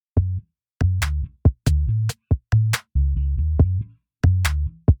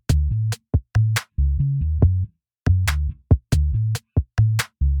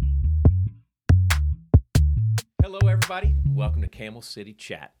everybody. Welcome to Camel City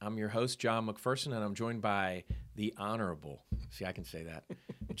Chat. I'm your host, John McPherson, and I'm joined by the Honorable, see, I can say that,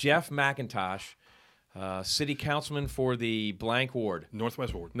 Jeff MacIntosh, City Councilman for the blank ward.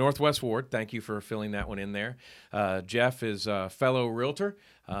 Northwest Ward. Northwest Ward. Thank you for filling that one in there. Jeff is a fellow realtor.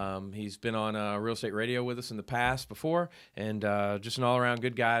 He's been on real estate radio with us in the past before, and just an all-around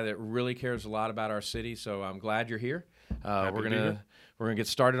good guy that really cares a lot about our city, so I'm glad you're here. We're gonna get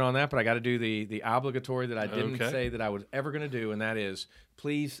started on that, but I got to do the obligatory that I didn't say that I was ever gonna do, and that is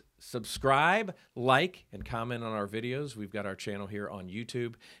please subscribe, like, and comment on our videos. We've got our channel here on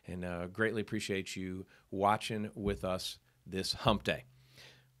YouTube, and greatly appreciate you watching with us this hump day,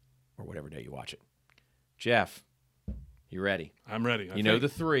 or whatever day you watch it. Jeff, you ready? I'm ready. You know the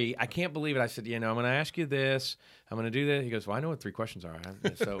three. I can't believe it. I said, I'm going to ask you this. I'm going to do that. He goes, well, I know what three questions are.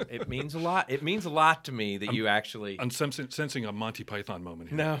 So it means a lot. It means a lot to me that you actually. I'm sensing a Monty Python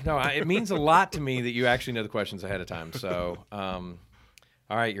moment here. No. It means a lot to me that you actually know the questions ahead of time. So, all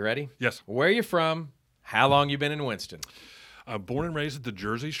right, you ready? Yes. Where are you from? How long you been in Winston? Born and raised at the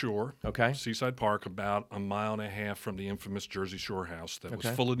Jersey Shore. Okay. Seaside Park, about a mile and a half from the infamous Jersey Shore house that was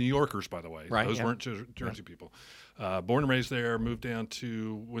Okay. full of New Yorkers, by the way. Right, Those yeah. weren't Jersey people. Born and raised there, moved down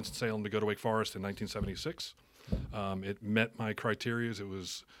to Winston-Salem to go to Wake Forest in 1976. It met my criteria. It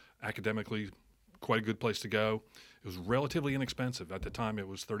was academically quite a good place to go. It was relatively inexpensive. At the time, it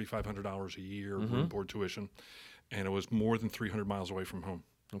was $3,500 a year, room board tuition, and it was more than 300 miles away from home.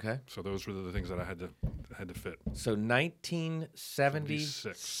 Okay. So those were the things that I had to fit. So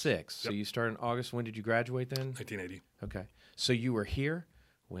 1976. So Yep. you started in August. When did you graduate then? 1980. Okay. So you were here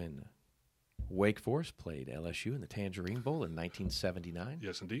when Wake Forest played LSU in the Tangerine Bowl in 1979.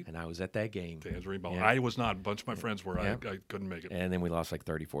 Yes, indeed. And I was at that game. Tangerine Bowl. Yeah. I was not. A bunch of my friends were. Yeah. I couldn't make it. And then we lost like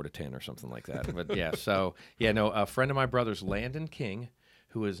 34-10 or something like that. But yeah, so a friend of my brother's, Landon King,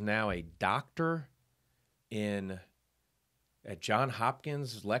 who is now a doctor at John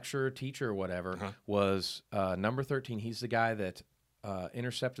Hopkins, lecturer, teacher, or whatever, was number 13. He's the guy that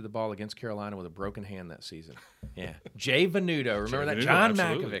intercepted the ball against Carolina with a broken hand that season. Yeah. Jay Venuto. Remember that? Venuto, John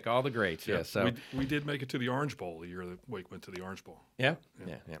absolutely. Malkovich, all the greats. Yeah. So we did make it to the Orange Bowl the year that Wake went to the Orange Bowl. Yeah.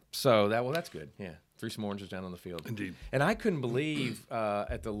 So that's good. Yeah. Threw some oranges down on the field. Indeed. And I couldn't believe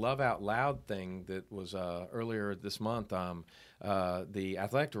at the Love Out Loud thing that was earlier this month, the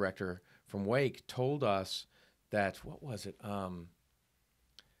athletic director from Wake told us that, what was it?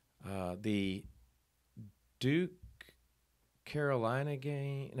 The Duke Carolina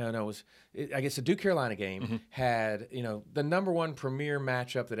game. No, it was. I guess the Duke Carolina game had the number one premier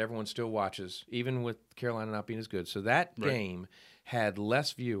matchup that everyone still watches, even with Carolina not being as good. So that game had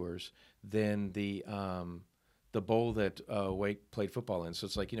less viewers than the bowl that Wake played football in. So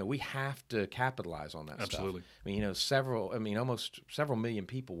it's like we have to capitalize on that. Absolutely. Stuff. I mean, almost several million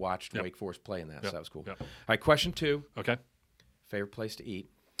people watched Wake Forest play in that. So that was cool. Yep. All right, question 2. Okay. Favorite place to eat?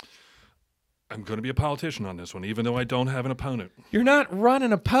 I'm going to be a politician on this one, even though I don't have an opponent. You're not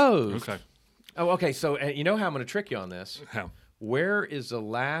running opposed. Okay. Oh, okay. So you know how I'm going to trick you on this. How? Where is the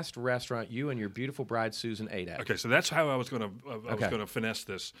last restaurant you and your beautiful bride Susan ate at? Okay, so that's how I was going to finesse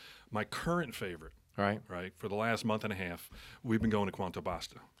this. My current favorite, All right. right, for the last month and a half, we've been going to Quanto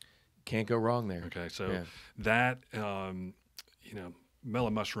Basta. Can't go wrong there. Okay, so that melon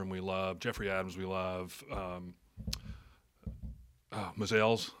mushroom we love, Jeffrey Adams we love.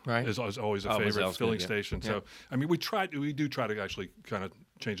 Mazelle's is always a favorite Mazelle's filling good, station. Yeah. So I mean, we do try to actually kind of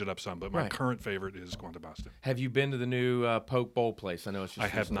change it up some, but my current favorite is Quanto Basta. Have you been to the new Poke Bowl place? I know it's just. I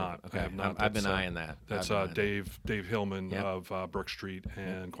have not. Okay. I have not. I've been eyeing that. That's Dave Hillman of Brook Street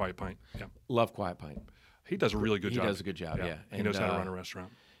and Quiet Pint. Yeah, love Quiet Pint. he does a really good job. He does a good job. Yeah. He knows how to run a restaurant.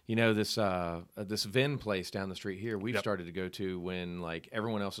 This Vin place down the street here, we've started to go to when like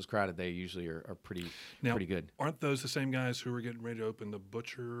everyone else is crowded. They usually are pretty good. Aren't those the same guys who are getting ready to open the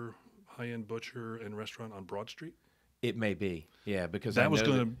high-end butcher and restaurant on Broad Street? It may be, yeah, because that was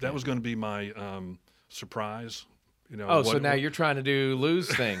going to be my surprise. So now you're trying to do Lou's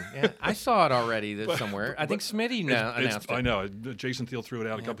thing. Yeah, I saw it already somewhere. I think Smitty announced it. I know. Jason Thiel threw it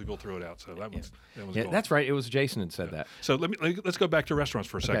out. A couple people threw it out. So that was cool. That's right. It was Jason that said that. So let's go back to restaurants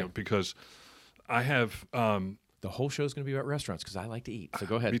for a second because I have the whole show's going to be about restaurants because I like to eat. So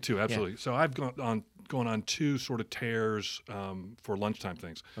go ahead. Me too, absolutely. Yeah. So I've gone on two sort of tears for lunchtime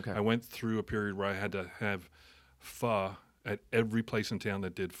things. Okay. I went through a period where I had to have pho at every place in town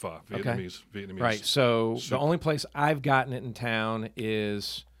that did pho, Vietnamese. Right. So the only place I've gotten it in town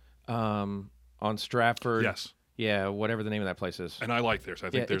is on Stratford. Yes. Yeah, whatever the name of that place is. And I like theirs. I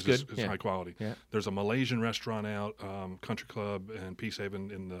think theirs is high quality. Yeah. There's a Malaysian restaurant out, Country Club and Peace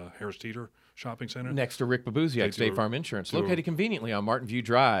Haven in the Harris Teeter Shopping Center. Next to Rick Babuziak, State Farm Insurance, located conveniently on Martin View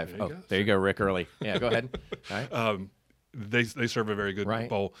Drive. There you go, Rick Early. Yeah, go ahead. All right. They serve a very good Right.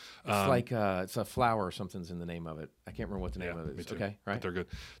 bowl. It's like it's a flower or something's in the name of it. I can't remember what the name of it is. Me too. Okay, But right. they're good.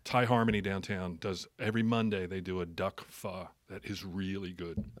 Thai Harmony downtown does every Monday. They do a duck pho that is really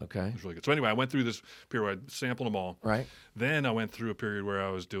good. Okay, It's really good. So anyway, I went through this period where I sampled them all. right. Then I went through a period where I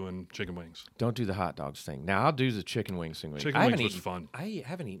was doing chicken wings. Don't do the hot dogs thing. Now I'll do the chicken wings thing. Chicken I wings haven't was eaten, fun. I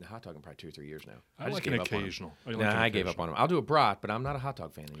haven't eaten a hot dog in probably 2 or 3 years now. I just like an gave up on 'em. occasional. I gave up on them. I'll do a brat, but I'm not a hot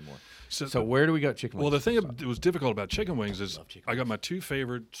dog fan anymore. So, So where do we go? Chicken well, wings. the thing that was difficult about chicken wings is Love chicken I got my two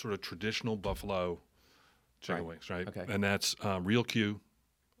favorite sort of traditional buffalo chicken Right. wings, right? Okay. And that's Real Q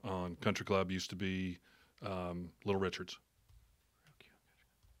on Country Club, used to be Little Richard's.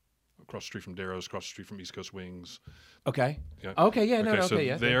 Across the street from Darrow's, across the street from East Coast Wings. Okay. Yeah. Okay. Yeah. No. No. so Okay.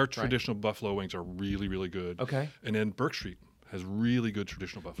 Yeah. their right. traditional buffalo wings are really, really good. Okay. And then Burke Street has really good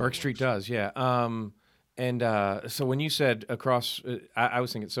traditional buffalo Burke Street wings. does. Yeah. And so when you said across, I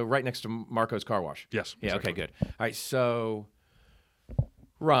was thinking so right next to Marco's Car Wash. Yes. Yeah. exactly. Okay. Good. All right. So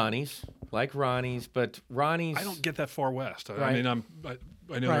Ronnie's, but Ronnie's. I don't get that far west. I Right. mean, I know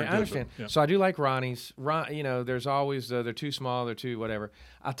Right, they're good, I understand. but, yeah. So I do like Ronnie's. There's always they're too small, they're too whatever.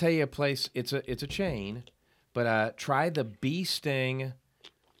 I'll tell you a place. It's a chain, but try the bee sting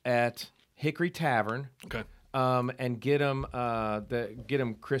at Hickory Tavern, Okay. and get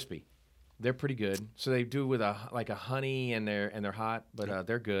them crispy. They're pretty good. So they do with a honey and they're hot, but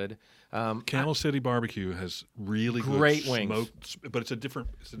they're good. Camel City Barbecue has really Great good wings. smoked, but it's a different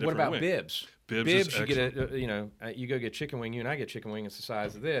What about wing. Bibbs? Bibbs is you get you go get chicken wing. You and I get chicken wing. It's the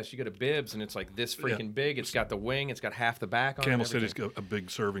size of this. You go to Bibbs, and it's like this freaking big. It's got the wing. It's got half the back on Camel it. City's got a big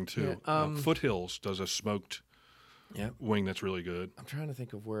serving too. Yeah, Foothills does a smoked Yeah. wing that's really good. I'm trying to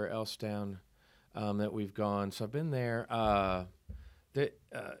think of where else down that we've gone. So I've been there.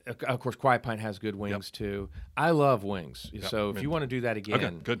 Of course, Quiet Pine has good wings too. I love wings. So if you want to do that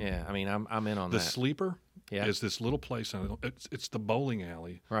again, good. Yeah, I mean, I'm in on The that. Sleeper Yeah. is this little place. It's the bowling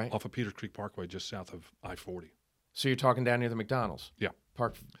alley Right. off of Peters Creek Parkway, just south of I-40. So you're talking down near the McDonald's. Yeah.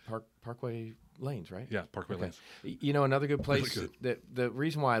 Parkway Lanes, right? Yeah, Parkway Okay. Lanes. You know, another good place. Really That the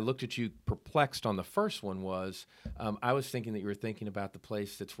reason why I looked at you perplexed on the first one was I was thinking that you were thinking about the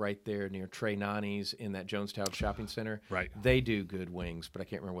place that's right there near Trey Nani's in that Jonestown Shopping Center. Right. They do good wings, but I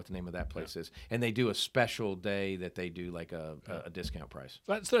can't remember what the name of that place is. And they do a special day that they do like a discount price.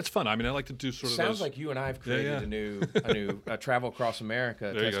 That's fun. I mean, I like to do sort of Sounds those. like you and I have created yeah. a new travel across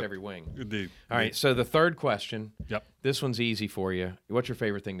America, There you test go. every wing. Indeed. All right. So the third question. Yep. This one's easy for you. What's your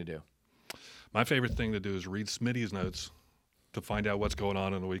favorite thing to do? My favorite thing to do is read Smitty's notes to find out what's going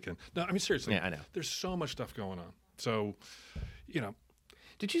on the weekend. No, I mean, seriously. Yeah, I know. There's so much stuff going on. So,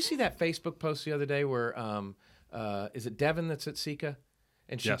 Did you see that Facebook post the other day where is it Devin that's at Sika,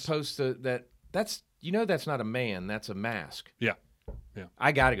 and she Yes. posts that's not a man, that's a mask. yeah.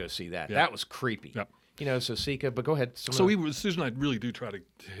 I got to go see that. Yeah. That was creepy. Yep. So Sika, but go ahead. So Susan and I really do try to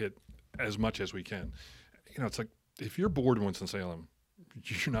hit as much as we can. It's like if you're bored in Winston-Salem,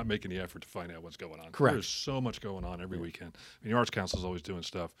 you're not making the effort to find out what's going on. Correct. There's so much going on every weekend. I mean, the Arts Council is always doing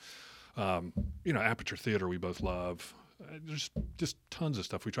stuff. Aperture Theater we both love. There's just tons of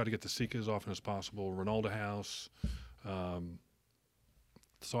stuff. We try to get to Sika as often as possible. Ronaldo House,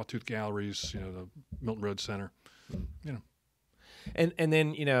 Sawtooth Galleries, the Milton Road Center. And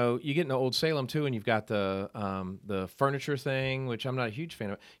then you get into Old Salem too, and you've got the furniture thing, which I'm not a huge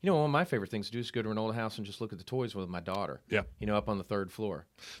fan of. One of my favorite things to do is go to an old house and just look at the toys with my daughter. Yeah. Up on the third floor.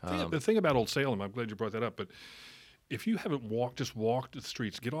 The thing about Old Salem, I'm glad you brought that up, but if you haven't walked the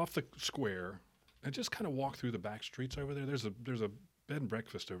streets, get off the square, and just kind of walk through the back streets over there. There's a bed and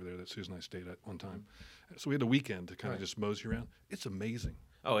breakfast over there that Susan and I stayed at one time. So we had a weekend to kind of just mosey around. It's amazing.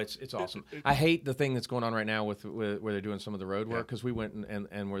 Oh, it's awesome. I hate the thing that's going on right now with where they're doing some of the road work, because we went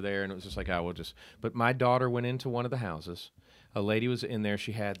and were there, and it was just like, we'll just. But my daughter went into one of the houses. A lady was in there.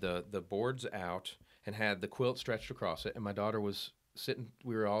 She had the boards out and had the quilt stretched across it, and my daughter was sitting.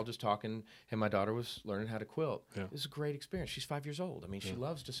 We were all just talking, and my daughter was learning how to quilt. Yeah. It was a great experience. She's 5 years old. I mean, she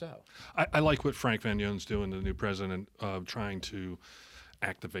loves to sew. I like what Frank Van Yoon's doing, the new president, trying to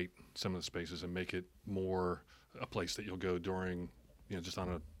activate some of the spaces and make it more a place that you'll go during. Just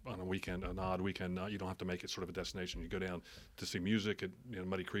on a weekend, an odd weekend, you don't have to make it sort of a destination. You go down to see music at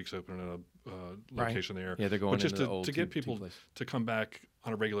Muddy Creek's opening a location there. Yeah, they're going but just into the old to get tea people place. to come back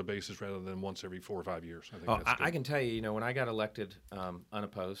on a regular basis rather than once every 4 or 5 years. I think that's good. I can tell you, when I got elected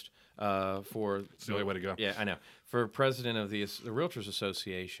unopposed for It's the only way to go. Yeah, I know. For president of the Realtors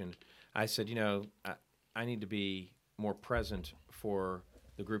Association, I said, I need to be more present for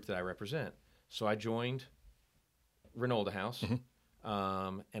the group that I represent. So I joined Ronaldo House. Mm-hmm.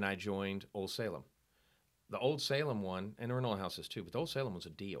 And I joined Old Salem. The Old Salem one, and the Ronaldo House is too, but the Old Salem was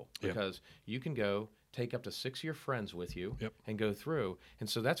a deal because you can go take up to 6 of your friends with you Yep. and go through. And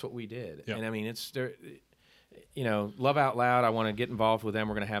so that's what we did. Yep. And I mean, it's there. Love Out Loud, I want to get involved with them.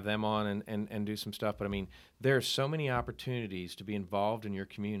 We're going to have them on and do some stuff. But, I mean, there are so many opportunities to be involved in your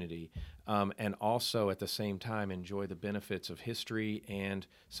community and also at the same time enjoy the benefits of history and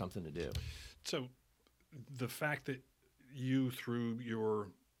something to do. So the fact that you, through your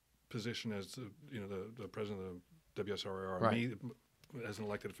position as the president of WSRR, Right. me as an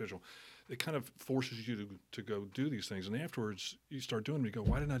elected official, it kind of forces you to go do these things. And afterwards, you start doing them. You go,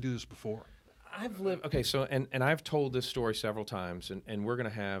 why didn't I do this before? I've lived so and I've told this story several times, and we're going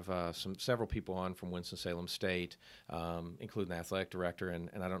to have several people on from Winston-Salem State, including the athletic director, and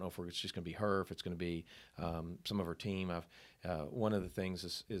I don't know if it's just going to be her, if it's going to be some of her team. One of the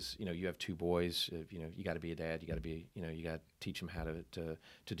things is you have 2 boys, you got to be a dad, you got to be you got to teach them how to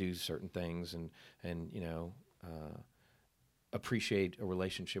do certain things, and appreciate a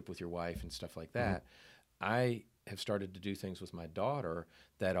relationship with your wife and stuff like that. Mm-hmm. I have started to do things with my daughter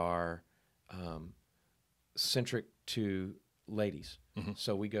that are centric to ladies. Mm-hmm.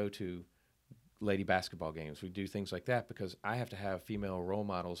 So we go to lady basketball games. We do things like that because I have to have female role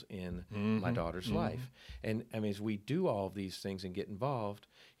models in my daughter's life. And I mean, as we do all of these things and get involved,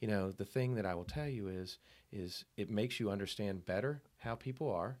 the thing that I will tell you is it makes you understand better how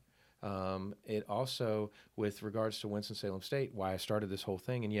people are. It also, with regards to Winston-Salem State, why I started this whole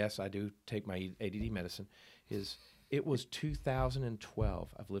thing, and yes, I do take my ADD medicine, is it was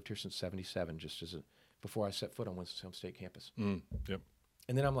 2012. I've lived here since 77, just before I set foot on Winston-Salem State campus. Yep.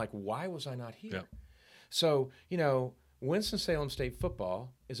 And then I'm like, why was I not here? Yep. So, Winston-Salem State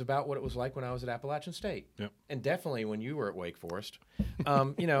football is about what it was like when I was at Appalachian State. Yep. And definitely when you were at Wake Forest. I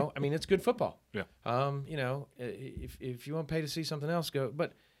mean, it's good football. Yeah. If you want to pay to see something else, go.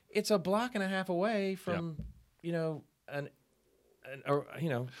 But it's a block and a half away from, and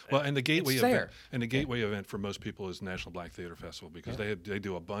the gateway event for most people is National Black Theater Festival because they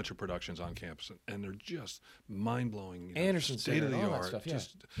do a bunch of productions on campus and they're just mind blowing. Anderson state of the Center, art.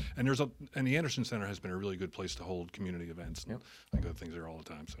 Stuff, and the Anderson Center has been a really good place to hold community events. And I go to things there all the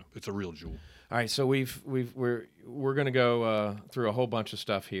time, so it's a real jewel. All right, so we're going to go through a whole bunch of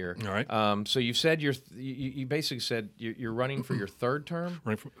stuff here. All right. So you said you basically said you're running for your 3rd term.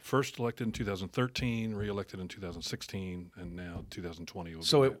 First elected in 2013, re-elected in 2016, and now 2020.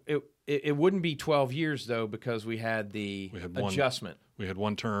 So it wouldn't be 12 years though because we had adjustment. We had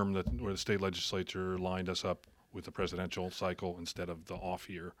one term where the state legislature lined us up with the presidential cycle instead of the off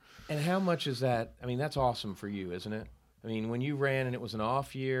year. And how much is that? I mean, that's awesome for you, isn't it? I mean, when you ran and it was an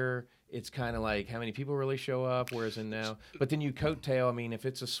off year, it's kind of like how many people really show up, whereas in now. But then you coattail. I mean, if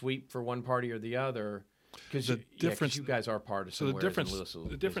it's a sweep for one party or the other, because you guys are partisan. So the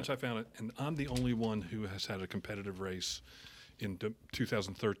difference I found, and I'm the only one who has had a competitive race in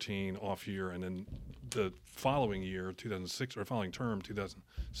 2013 off year, and then the following year, 2006 or following term,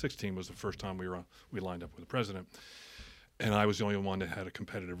 2016 was the first time we lined up with the president, and I was the only one that had a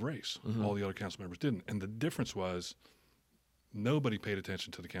competitive race. Mm-hmm. All the other council members didn't, and the difference was nobody paid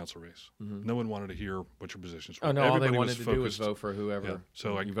attention to the council race. Mm-hmm. No one wanted to hear what your positions were. Oh no, everybody all they wanted to do was vote for whoever. Yeah.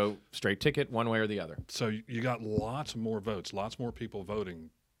 So you vote straight ticket, one way or the other. So you got lots more votes, lots more people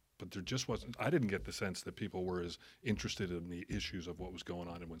voting. But there just wasn't. I didn't get the sense that people were as interested in the issues of what was going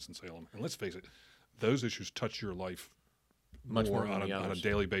on in Winston-Salem. And let's face it, those issues touch your life much more on a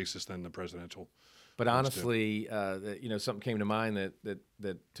daily basis than the presidential. But honestly, something came to mind that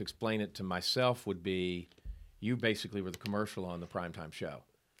to explain it to myself would be, you basically were the commercial on the primetime show.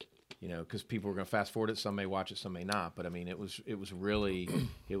 Because people were going to fast forward it. Some may watch it, some may not. But I mean, it was really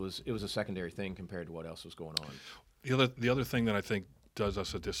it was a secondary thing compared to what else was going on. The other thing that I think does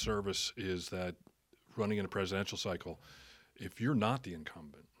us a disservice is that running in a presidential cycle, if you're not the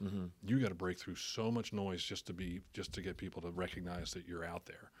incumbent, mm-hmm. you got to break through so much noise just to get people to recognize that you're out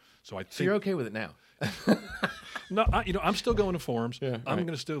there. So I think you're okay with it now. No, I'm still going to forums. Yeah, I'm going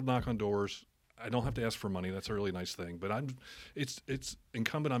to still knock on doors. I don't have to ask for money. That's a really nice thing. But it's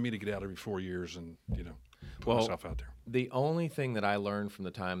incumbent on me to get out every 4 years and put myself out there. The only thing that I learned from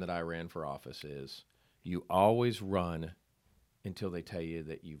the time that I ran for office is you always run until they tell you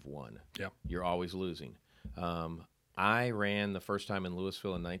that you've won. Yep. You're always losing. I ran the first time in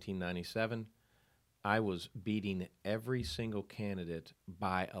Louisville in 1997. I was beating every single candidate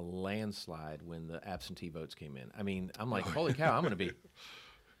by a landslide when the absentee votes came in. I mean, I'm like, holy cow, I'm going to be.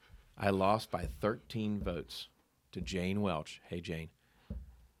 I lost by 13 votes to Jane Welch. Hey, Jane.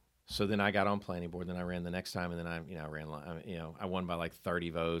 So then I got on planning board. Then I ran the next time, and then I won by like 30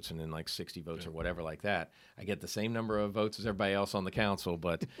 votes, and then like 60 votes or whatever like that. I get the same number of votes as everybody else on the council,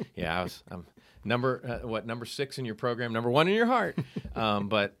 but I'm number 6 in your program, number 1 in your heart.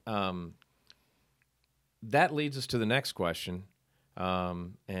 But that leads us to the next question,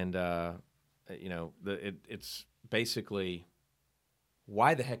 it's basically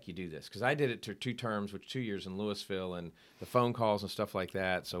why the heck you do this? Because I did it to 2 terms, which 2 years in Louisville, and the phone calls and stuff like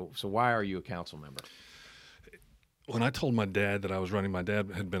that. So why are you a council member? When I told my dad that I was running, my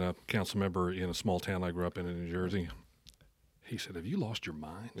dad had been a council member in a small town I grew up in New Jersey. He said, "Have you lost your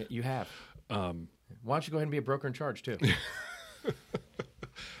mind?" You have. Why don't you go ahead and be a broker in charge too?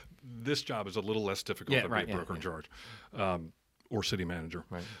 This job is a little less difficult than being a broker in charge, or city manager.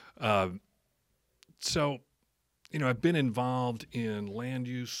 Right. So, I've been involved in land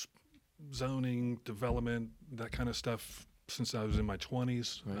use, zoning, development, that kind of stuff since I was in my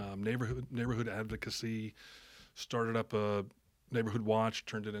 20s. Right. Neighborhood advocacy, started up a neighborhood watch,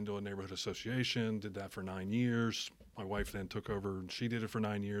 turned it into a neighborhood association, did that for 9 years. My wife then took over and she did it for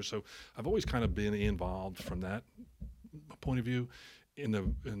 9 years. So I've always kind of been involved from that point of view. In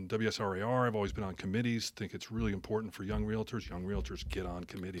WSRAR, I've always been on committees. Think it's really important for young realtors. Young realtors get on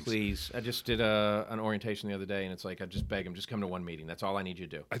committees. Please. I just did an orientation the other day, and it's like I just beg them, just come to one meeting. That's all I need you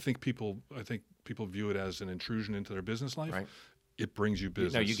to do. I think people view it as an intrusion into their business life. Right. It brings you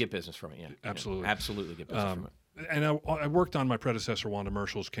business. No, you get business from it. Yeah, absolutely, absolutely get business from it. And I worked on my predecessor Wanda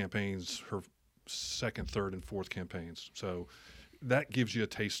Merschel's campaigns, her second, third, and fourth campaigns. So that gives you a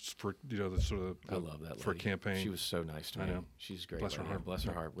taste for the sort of I love that for a lady. campaign. She was so nice to me. I know. She's a great. Bless her lady. heart. Bless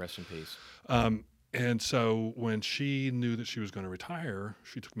her heart. Rest in peace. And so when she knew that she was going to retire,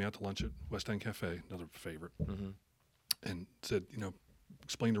 she took me out to lunch at West End Cafe, another favorite, and said,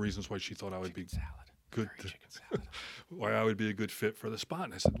 explain the reasons why she thought I would be good, why I would be a good fit for the spot.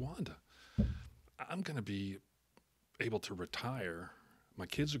 And I said, Wanda, I'm going to be able to retire. My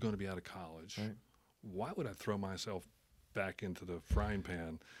kids are going to be out of college. Right. Why would I throw myself back into the frying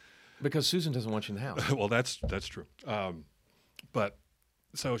pan? Because Susan doesn't want you in the house. Well, that's true. But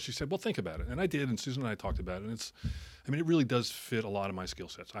so she said, well, think about it. And I did, and Susan and I talked about it. And it really does fit a lot of my skill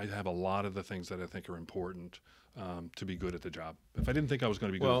sets. I have a lot of the things that I think are important to be good at the job. If I didn't think I was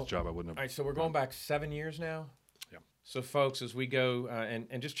going to be good at the job, I wouldn't have. All right, so we're going back 7 years now? Yeah. So, folks, as we go,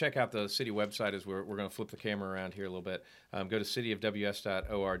 and just check out the city website as we're going to flip the camera around here a little bit. Go to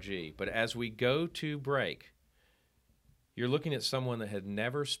cityofws.org. But as we go to break, you're looking at someone that had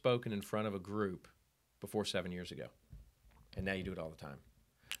never spoken in front of a group before 7 years ago. And now you do it all the time.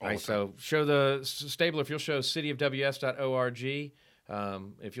 All right, so show the Stabler, if you'll show cityofws.org,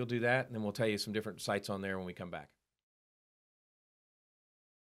 if you'll do that, and then we'll tell you some different sites on there when we come back.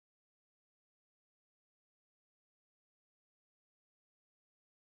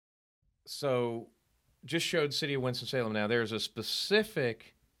 So just showed City of Winston-Salem. Now there's a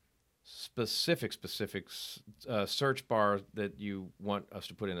specific search bar that you want us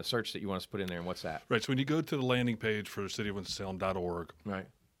to put in, a search that you want us to put in there, and what's that? Right, so when you go to the landing page for cityofwinstonsalem.org, right,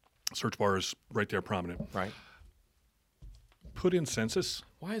 search bar is right there prominent. Right. Put in census.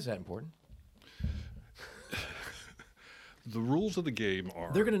 Why is that important? The rules of the game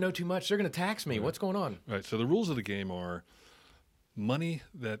are... They're going to know too much. They're going to tax me. Right. What's going on? Right, so the rules of the game are money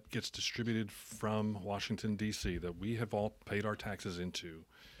that gets distributed from Washington, D.C., that we have all paid our taxes into,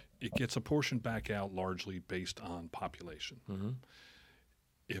 it gets apportioned back out largely based on population. Mm-hmm.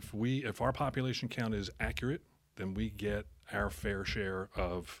 If our population count is accurate, then we get our fair share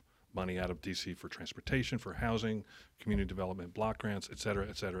of money out of D.C. for transportation, for housing, community development, block grants, et cetera,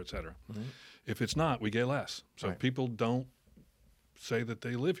 et cetera, et cetera. Mm-hmm. If it's not, we get less. So if people don't say that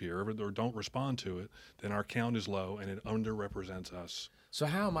they live here or don't respond to it, then our count is low and it underrepresents us. So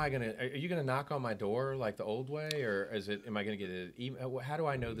how am I going to, are you going to knock on my door like the old way, or am I going to get an email? How do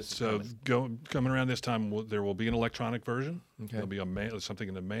I know this is coming? Coming around this time, there will be an electronic version. Okay. There'll be something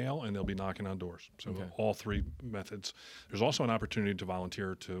in the mail, and they'll be knocking on doors. So all three methods. There's also an opportunity to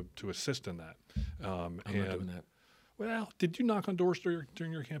volunteer to assist in that. I'm not doing that. Well, did you knock on doors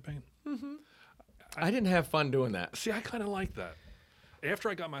during your campaign? Mm-hmm. I didn't have fun doing that. See, I kind of like that. After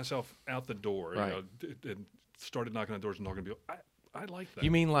I got myself out the door, right, and started knocking on doors and talking to people, I like that. You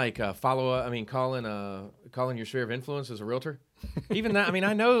mean like follow-up? I mean, calling your sphere of influence as a realtor? Even that. I mean,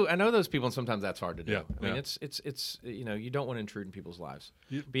 I know those people, and sometimes that's hard to do. Yeah, I mean, it's you don't want to intrude in people's lives.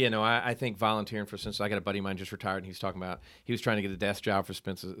 Yeah. But I think volunteering for census. I got a buddy of mine just retired, and he's talking about he was trying to get a desk job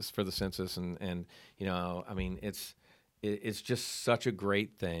for the census, and I mean, it's just such a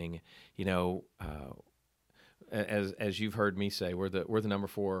great thing. As you've heard me say, we're the number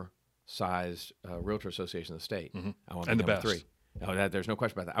 4 sized realtor association in the state. Mm-hmm. I want to be number best. 3. Oh, there's no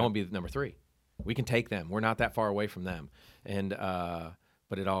question about that. I want to be number 3. We can take them. We're not that far away from them, and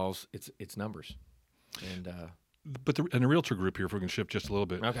but it's numbers, and. But the realtor group here, if we can shift just a little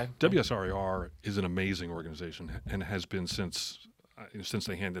bit. Okay. WSRAR is an amazing organization and has been since since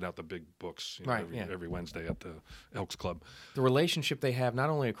they handed out the big books Right, every Wednesday at the Elks Club. The relationship they have not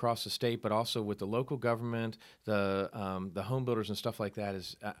only across the state but also with the local government, the home builders and stuff like that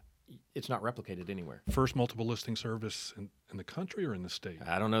is it's not replicated anywhere. First multiple listing service in the country or in the state?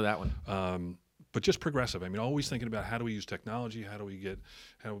 I don't know that one. But just progressive. I mean, always thinking about how do we use technology? How do we get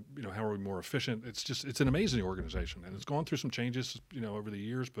how are we more efficient? It's an amazing organization, and it's gone through some changes over the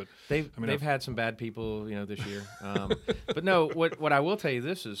years. But they've had some bad people this year. But no, what I will tell you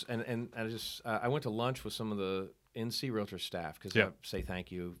this is, and I went to lunch with some of the NC Realtor staff because I say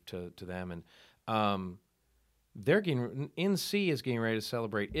thank you to them, and NC is getting ready to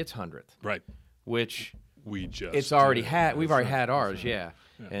celebrate its 100th, right? Which we've already already had ours, yeah.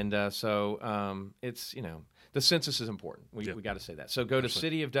 And so it's the census is important. We got to say that. So go to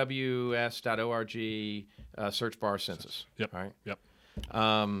cityofws.org, search bar census. Yep. All right. Yep.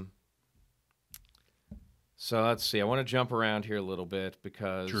 So let's see. I want to jump around here a little bit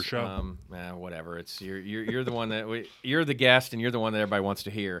because it's your show. Whatever. It's you're the one that you're the guest and you're the one that everybody wants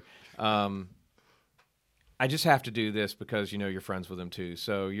to hear. I just have to do this because you're friends with him too.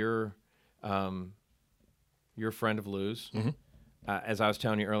 So you're a friend of Lou's. Mm-hmm. As I was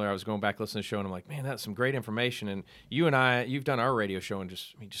telling you earlier, I was going back listening to the show, and I'm like, man, that's some great information. And you've done our radio show and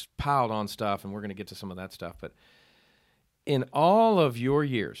just piled on stuff, and we're going to get to some of that stuff. But in all of your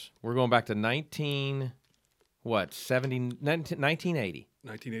years, we're going back to 1980.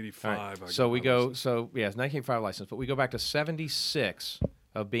 1985. Right. So we go, it's 1985 license, but we go back to 76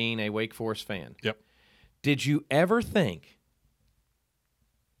 of being a Wake Forest fan. Yep. Did you ever think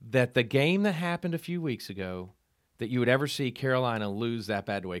that the game that happened a few weeks ago, that you would ever see Carolina lose that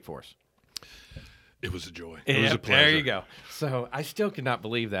bad to Wake Forest? It was a joy. It was a pleasure. There you go. So I still could not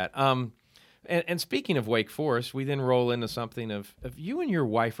believe that. And speaking of Wake Forest, we then roll into something of you and your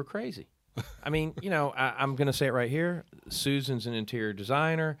wife are crazy. I mean, I'm going to say it right here. Susan's an interior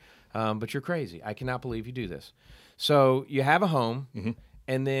designer, but you're crazy. I cannot believe you do this. So you have a home. Mm-hmm.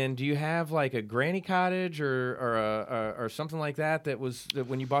 And then, do you have like a granny cottage or something like that that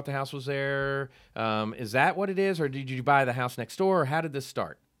when you bought the house was there? Is that what it is, or did you buy the house next door, or how did this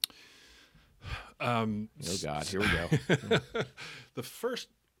start? Oh God, here we go. The first,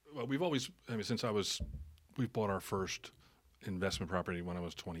 we've bought our first investment property when I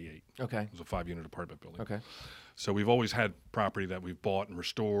was 28. Okay, it was a 5-unit apartment building. Okay. So we've always had property that we've bought and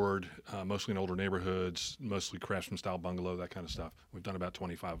restored, mostly in older neighborhoods, mostly craftsman-style bungalow, that kind of stuff. We've done about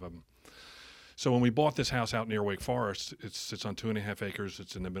 25 of them. So when we bought this house out near Wake Forest, it sits on 2.5 acres.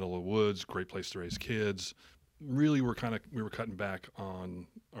 It's in the middle of the woods, great place to raise kids. Really, we were cutting back on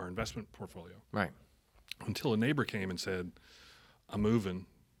our investment portfolio. Right. Until a neighbor came and said, I'm moving.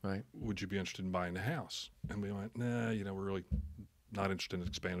 Right. Would you be interested in buying the house? And we went, nah, we're really not interested in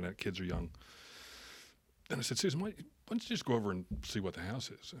expanding that. Kids are young. And I said, Susan, why don't you just go over and see what the house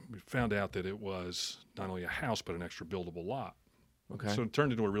is? And we found out that it was not only a house, but an extra buildable lot. Okay. So it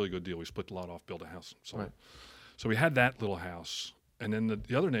turned into a really good deal. We split the lot off, built a house. Right. So we had that little house. And then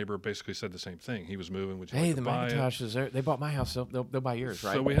the other neighbor basically said the same thing. He was moving. Would you like to buy it? MacIntosh is there. They bought my house. They'll buy yours,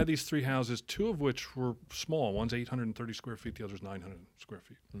 right? So we had these 3 houses, 2 of which were small. One's 830 square feet. The other's 900 square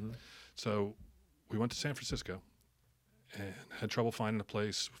feet. Mm-hmm. So we went to San Francisco and had trouble finding a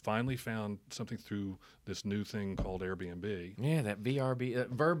place. Finally found something through this new thing called Airbnb. Yeah, that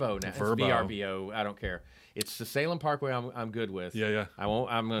Verbo now. Verbo. It's VRBO. I don't care. It's the Salem Parkway. I'm good with. Yeah. I'm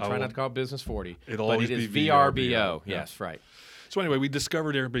going to try not to call it Business 40. It'll always be be VRBO. Yeah. Yes, right. So anyway, we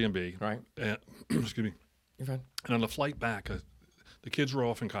discovered Airbnb. Right. And, excuse me. You're fine. And on the flight back, the kids were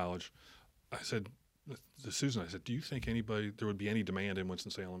off in college. I said to Susan, do you think there would be any demand in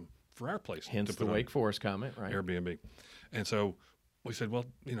Winston-Salem for our place? Hence the Wake Forest comment, right? Airbnb. And so we said, well,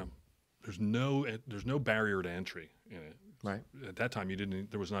 there's no barrier to entry in it. Right. At that time,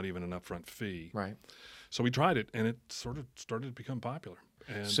 there was not even an upfront fee. Right. So we tried it, and it sort of started to become popular.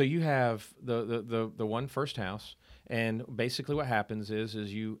 And so you have the one first house, and basically what happens is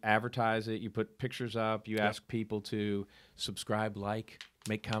you advertise it, you put pictures up, you ask people to subscribe, like,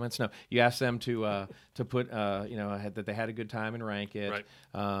 make comments. No, you ask them to put that they had a good time and rank it.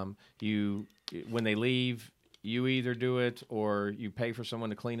 Right. When they leave, you either do it or you pay for someone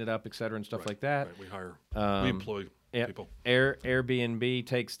to clean it up, et cetera, and stuff like that. Right. We hire, we employ people. Airbnb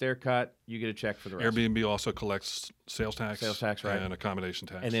takes their cut. You get a check for the rest. Airbnb also collects sales tax, right, and accommodation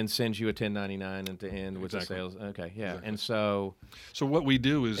tax, and then sends you a 1099 at the end with the sales. Okay, yeah. Exactly. And so what we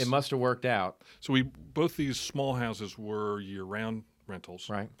do is it must have worked out. So both these small houses were year-round rentals,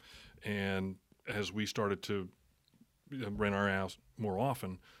 right? And as we started to rent our house more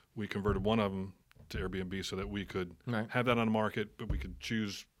often, we converted one of them to Airbnb so that we could have that on the market, but we could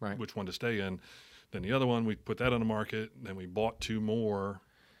choose which one to stay in. Then the other one, we put that on the market. Then we bought 2 more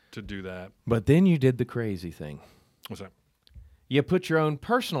to do that. But then you did the crazy thing. What's that? You put your own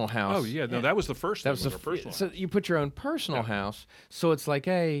personal house. Oh, yeah. No, that was the first That thing. was Our personal so house. you put your own personal house. So it's like,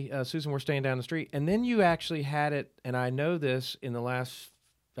 hey, Susan, we're staying down the street. And then you actually had it, and I know this in the last,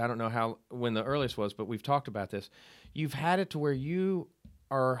 I don't know when the earliest was, but we've talked about this. You've had it to where you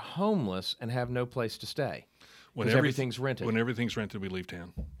are homeless and have no place to stay. When everything's rented. When everything's rented, we leave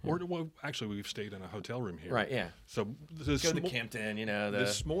town. Or, well, actually, we've stayed in a hotel room here. Right, yeah. So this Go to Kempton,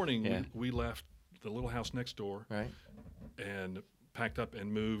 this morning, we left the little house next door. Right. And packed up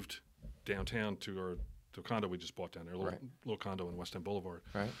and moved downtown to a condo we just bought down there, a little condo in West End Boulevard.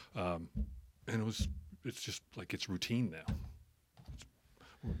 Right. And it's just like it's routine now.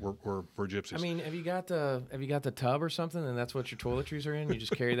 We're gypsies. I mean, have you got the tub or something, and that's what your toiletries are in? You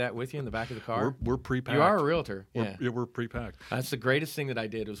just carry that with you in the back of the car. We're pre-packed. You are a realtor. We're pre-packed. That's the greatest thing that I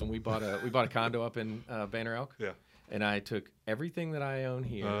did was when we bought a condo up in Banner Elk. Yeah. And I took everything that I own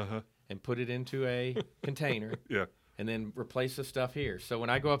here and put it into a container. Yeah. And then replace the stuff here. So when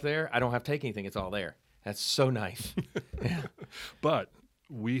I go up there, I don't have to take anything. It's all there. That's so nice. Yeah. But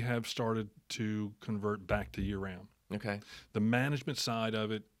we have started to convert back to year-round. Okay. The management side of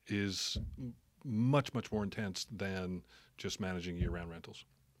it is much, much more intense than just managing year-round rentals.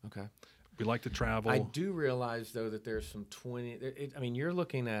 Okay. We like to travel. I do realize, though, that there's some you're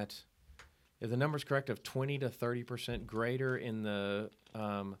looking at, if the number's correct, of 20 to 30% greater in the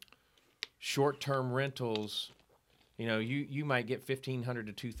short-term rentals. You know, you might get 1,500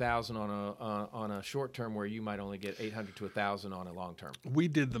 to 2,000 on a short term, where you might only get 800 to 1,000 on a long term. We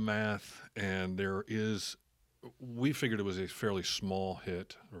did the math, and we figured it was a fairly small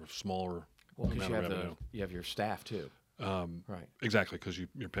hit or smaller amount of revenue. You have your staff too. Right. Exactly, because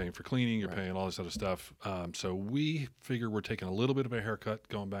you're paying for cleaning, you're paying all this other stuff. So we figure we're taking a little bit of a haircut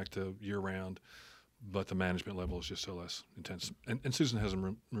going back to year round, but the management level is just so less intense. And Susan has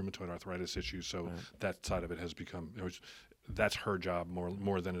some rheumatoid arthritis issues, so that side of it has become, that's her job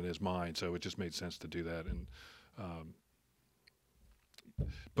more than it is mine. So it just made sense to do that. And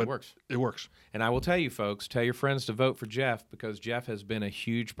but it works. It works. And I will tell you, folks, tell your friends to vote for Jeff, because Jeff has been a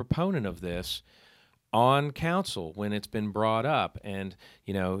huge proponent of this on council when it's been brought up, and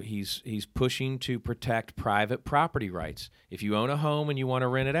he's pushing to protect private property rights. If you own a home and you want to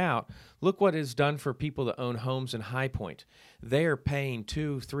rent it out, look what it's done for people that own homes in High Point. They are paying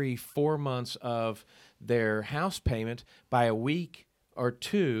 2, 3, 4 months of their house payment by a week or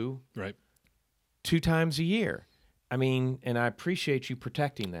two, right, 2 times a year. I mean, and I appreciate you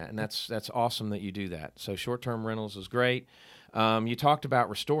protecting that, and that's awesome that you do that. So short-term rentals is great. You talked about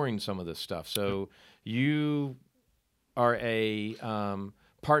restoring some of this stuff. So you are a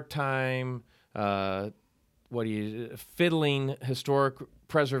part-time, fiddling historic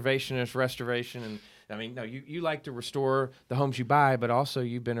preservationist, restoration, and I mean, no, you like to restore the homes you buy, but also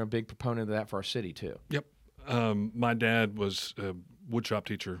you've been a big proponent of that for our city too. Yep. My dad was a woodshop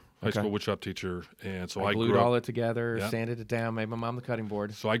teacher, high school woodshop teacher, and so I glued grew up, all it together, sanded it down, made my mom the cutting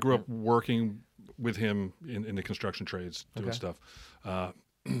board. So I grew up working with him in the construction trades, doing stuff.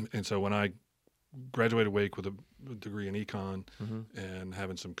 And so when I graduated Wake with a degree in econ and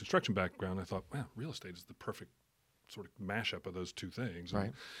having some construction background, I thought, wow, real estate is the perfect sort of mashup of those two things.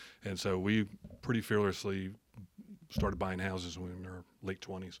 Right. And so we pretty fearlessly started buying houses when we were in our late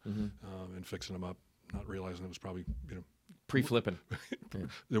 20s and fixing them up, not realizing it was probably, pre-flipping.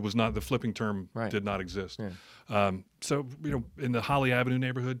 There was not, the flipping term did not exist. Yeah. So, in the Holly Avenue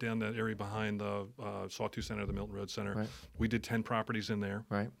neighborhood, down that area behind the Sawtooth Center, the Milton Road Center, we did 10 properties in there.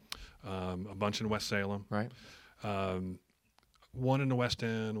 Right. A bunch in West Salem. Right. One in the West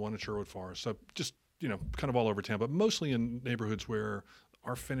End, one in Sherwood Forest. So just, kind of all over town, but mostly in neighborhoods where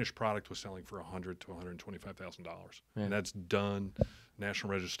our finished product was selling for $100,000 to $125,000. Yeah. And that's done,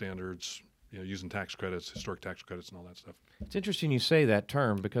 National Register standards, using tax credits, historic tax credits, and all that stuff. It's interesting you say that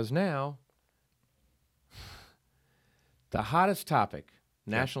term, because now the hottest topic,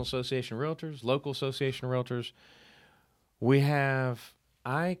 National Association of Realtors, local Association of Realtors,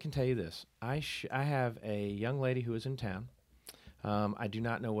 I can tell you this, I have a young lady who is in town. I do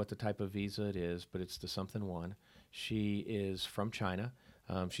not know what the type of visa it is, but it's the something one. She is from China.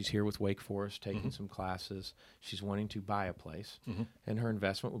 She's here with Wake Forest, taking some classes. She's wanting to buy a place, and her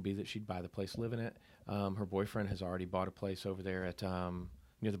investment would be that she'd buy the place, live in it. Her boyfriend has already bought a place over there at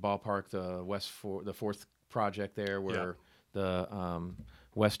near the ballpark, the fourth project there, where the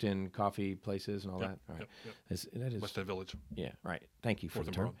West End coffee places and all that. All right. That is West West End Village. Yeah, right. Thank you for Fourth the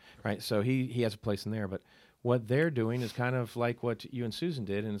and term. Broad. Right. So he has a place in there, but what they're doing is kind of like what you and Susan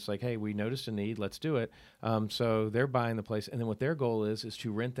did, and it's like, hey, we noticed a need, let's do it. So they're buying the place, and then what their goal is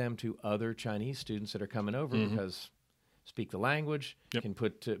to rent them to other Chinese students that are coming over because speak the language, can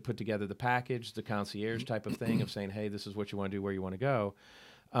put together the package, the concierge type of thing of saying, hey, this is what you want to do, where you want to go.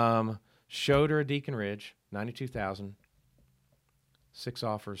 Showed her a Deacon Ridge, $92,000,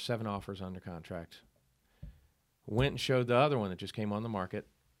 7 offers under contract. Went and showed the other one that just came on the market,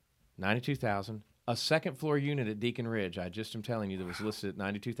 $92,000. A second floor unit at Deacon Ridge, I just am telling you, that was listed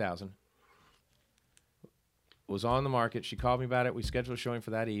at $92,000. Was on the market. She called me about it. We scheduled a showing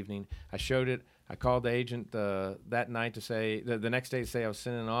for that evening. I showed it. I called the agent that night to say, the next day to say I was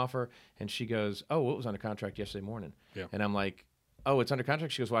sending an offer, and she goes, oh, it was under contract yesterday morning. Yeah. And I'm like, oh, it's under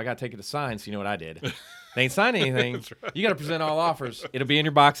contract? She goes, well, I got to take it to sign, so you know what I did. They ain't signed anything. Right. You got to present all offers. It'll be in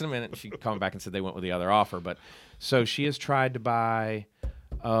your box in a minute. And she called me back and said they went with the other offer. But so she has tried to buy,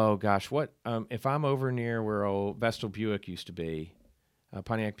 oh, gosh, what? If I'm over near where old Vestal Buick used to be,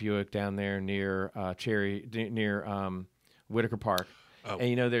 Pontiac Buick down there near near Whitaker Park. Oh.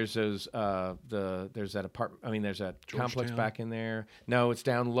 And there's those there's that apartment. I mean, there's that complex back in there. No, it's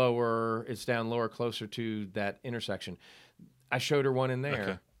down lower. It's down lower, closer to that intersection. I showed her one in there.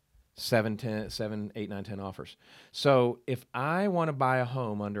 Okay. 7, 8, 9, 10 offers. So if I want to buy a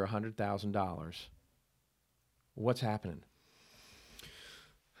home under $100,000, what's happening?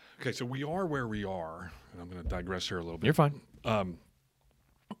 Okay, so we are where we are, and I'm going to digress here a little bit. You're fine.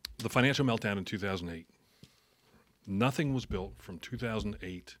 The financial meltdown in 2008. Nothing was built from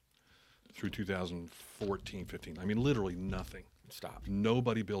 2008 through 2014, 15. I mean, literally nothing. Stopped.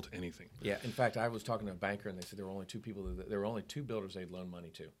 Nobody built anything. Yeah. In fact, I was talking to a banker, and they said there were only two builders they'd loan money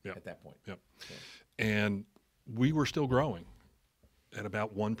to at that point. Yep. So. And we were still growing at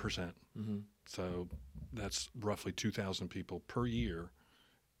about 1%. Mm-hmm. So that's roughly 2,000 people per year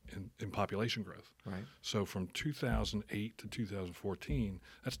in population growth. Right. So from 2008 to 2014,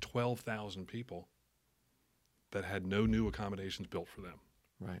 that's 12,000 people that had no new accommodations built for them.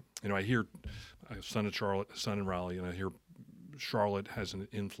 Right. I hear son in Raleigh, and I hear Charlotte has an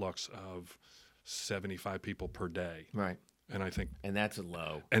influx of 75 people per day. Right. And I think... And that's a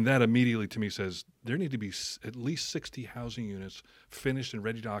low. And that immediately to me says there need to be at least 60 housing units finished and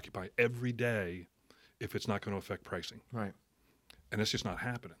ready to occupy every day if it's not going to affect pricing. Right. And that's just not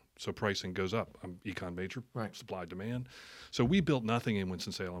happening. So pricing goes up. I'm econ major, right. Supply demand. So we built nothing in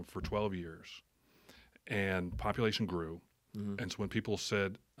Winston-Salem for 12 years. And population grew. Mm-hmm. And so when people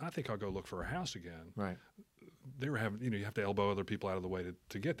said, I think I'll go look for a house again, right. They were having, you have to elbow other people out of the way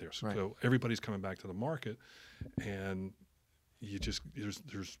to get there. So, right. So everybody's coming back to the market, and you just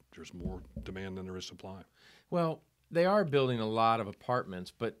there's more demand than there is supply. Well, they are building a lot of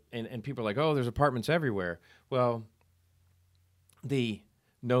apartments, but and people are like, oh, there's apartments everywhere. Well, the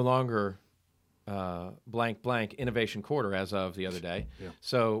no longer blank innovation quarter as of the other day. Yeah.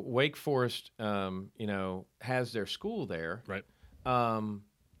 So Wake Forest, has their school there. Right.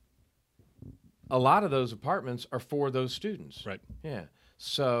 A lot of those apartments are for those students. Right. Yeah.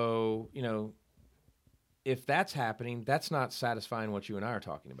 So, if that's happening, that's not satisfying what you and I are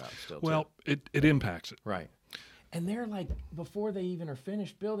talking about still. Well, it impacts it. Right. And they're like, before they even are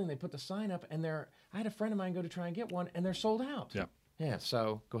finished building, they put the sign up, and I had a friend of mine go to try and get one, and they're sold out. Yeah. Yeah.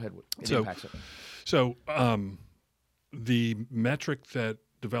 So go ahead. It impacts it. So the metric that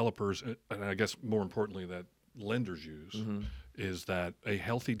developers, and I guess more importantly that lenders use, mm-hmm. is that a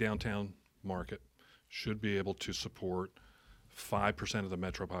healthy downtown market should be able to support 5% of the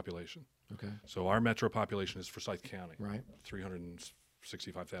metro population. Okay. So our metro population is Forsyth County. Right.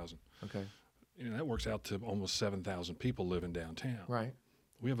 365,000. Okay. That works out to almost 7,000 people living downtown. Right.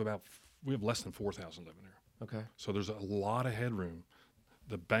 We have less than 4,000 living here. Okay. So there's a lot of headroom.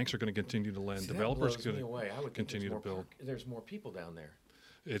 The banks are going to continue to lend. See, Developers are going to continue to build. There's more people down there.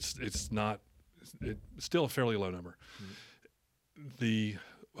 It's still a fairly low number. Mm-hmm. The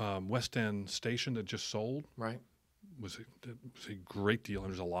West End station that just sold was a great deal,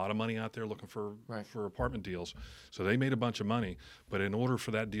 and there's a lot of money out there looking for apartment deals. So they made a bunch of money, but in order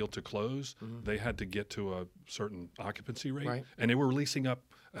for that deal to close, mm-hmm. they had to get to a certain occupancy rate, and they were leasing up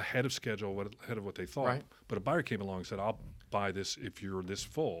ahead of schedule, ahead of what they thought. Right. But a buyer came along and said, "I'll buy this if you're this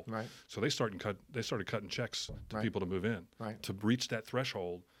full." Right. So they started cutting checks to people to move in to reach that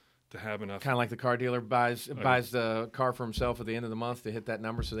threshold. To have enough, kind of like the car dealer buys the car for himself at the end of the month to hit that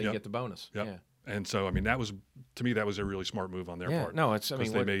number so they can get the bonus. Yep. Yeah. And so, that was a really smart move on their part. No,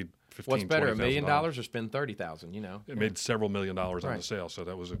 they made $15,000, what's better, $1 million or spend $30,000? It made several $1 million on the sale, so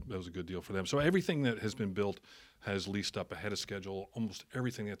that was a good deal for them. So everything that has been built has leased up ahead of schedule. Almost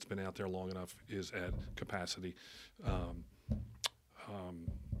everything that's been out there long enough is at capacity.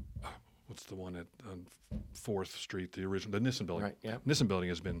 what's the one at on 4th Street, the original, the Nissen building. Right, yeah. Nissen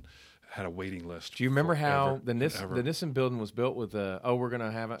building had a waiting list. Do you remember how the forever. Nissen building was built with we're going to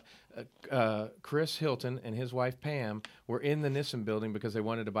have Chris Hilton and his wife Pam were in the Nissen building because they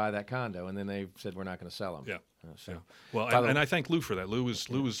wanted to buy that condo, and then they said we're not going to sell them. Yeah. So. Yeah. Well, and I thank Lou for that. Lou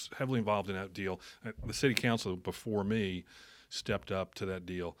was heavily involved in that deal. The city council before me stepped up to that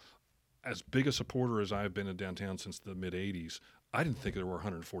deal. As big a supporter as I've been in downtown since the mid '80s, I didn't think there were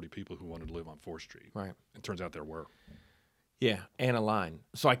 140 people who wanted to live on 4th Street. Right. It turns out there were. Yeah, and a line.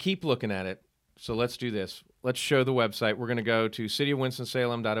 So I keep looking at it. So let's do this. Let's show the website. We're going to go to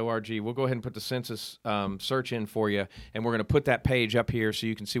cityofwinstonsalem.org. We'll go ahead and put the census search in for you, and we're going to put that page up here so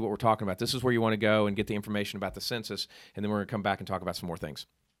you can see what we're talking about. This is where you want to go and get the information about the census, and then we're going to come back and talk about some more things.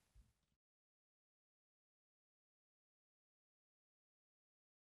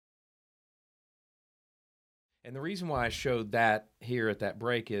 And the reason why I showed that here at that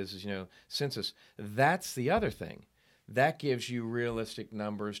break is census, that's the other thing. That gives you realistic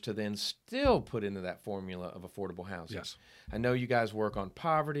numbers to then still put into that formula of affordable housing. Yes. I know you guys work on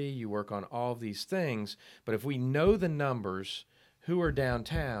poverty, you work on all of these things, but if we know the numbers, who are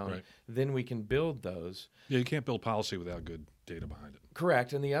downtown, Right. then we can build those. Yeah, you can't build policy without good data behind it.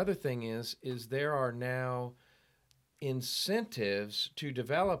 Correct. And the other thing is there are now incentives to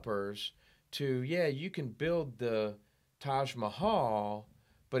developers to, you can build the Taj Mahal,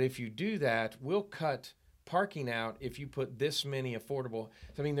 but if you do that, we'll cut parking out if you put this many affordable.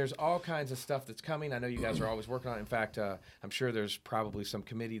 I mean, there's all kinds of stuff that's coming. I know you guys are always working on it. In fact, I'm sure there's probably some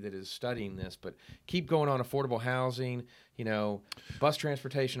committee that is studying this, but keep going on affordable housing, bus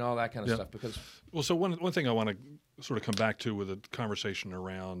transportation, all that kind of stuff. Because so one thing I want to sort of come back to with a conversation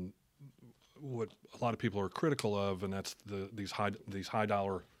around what a lot of people are critical of, and that's these high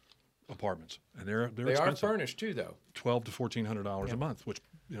dollar apartments, and they're they expensive. are furnished too, though. $1,200 to $1,400 a month, which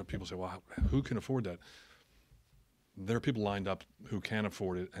people say, well, who can afford that? There are people lined up who can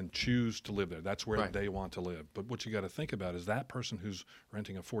afford it and choose to live there. That's where they want to live. But what you got to think about is that person who's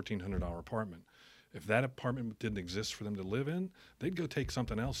renting a $1,400 apartment. If that apartment didn't exist for them to live in, they'd go take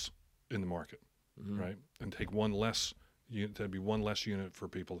something else in the market, right? And take one less unit. That'd be one less unit for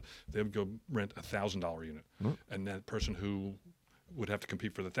people. They would go rent a $1,000 unit, and that person who would have to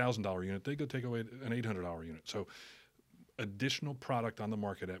compete for the $1,000 unit, they go take away an $800 unit. So additional product on the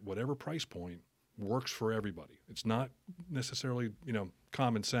market at whatever price point works for everybody. It's not necessarily,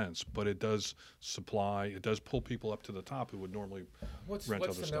 common sense, but it does pull people up to the top who would normally What's rent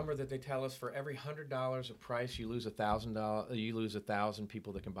other the stuff. number that they tell us for every $100 of price you lose $1,000? You lose 1,000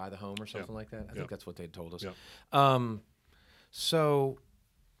 people that can buy the home or something like that. I think that's what they told us. Yeah. So,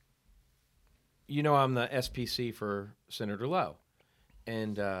 I'm the SPC for Senator Lowe,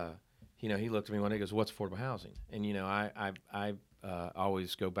 and he looked at me one day and goes, "What's affordable housing?" And I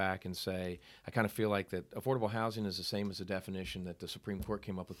always go back and say, I kind of feel like that affordable housing is the same as the definition that the Supreme Court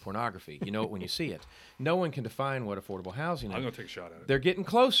came up with pornography. You know it when you see it. No one can define what affordable housing is. I'm going to take a shot at it. They're getting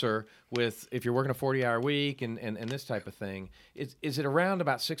closer with if you're working a 40-hour week and this type of thing. Is it around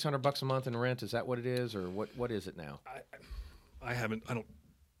about $600 a month in rent? Is that what it is, or what is it now? I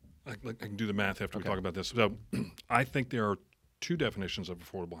can do the math after we talk about this. So I think there are two definitions of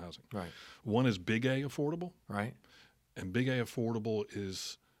affordable housing. Right. One is big A affordable. Right. And big A affordable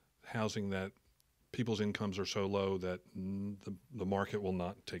is housing that people's incomes are so low that the market will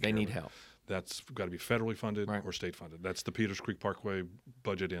not take care of it. They need help. That's got to be federally funded Right. or state funded. That's the Peters Creek Parkway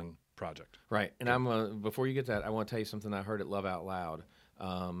Budget In project. Right. And before you get that, I want to tell you something I heard at Love Out Loud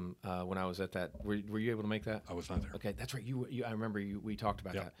when I was at that. Were you able to make that? I was not there. Okay, that's right. I remember we talked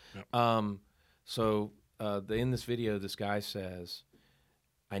about that. Yep. So in this video, this guy says,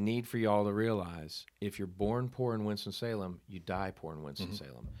 I need for y'all to realize if you're born poor in Winston-Salem, you die poor in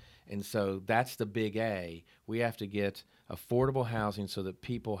Winston-Salem. And so that's the big A. We have to get affordable housing so that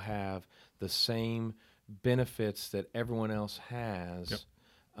people have the same benefits that everyone else has,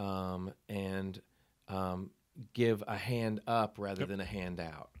 and give a hand up rather than a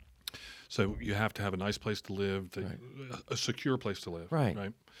handout. So you have to have a nice place to live, a secure place to live,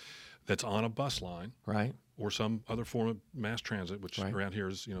 right? That's on a bus line, right? Or some other form of mass transit, which around here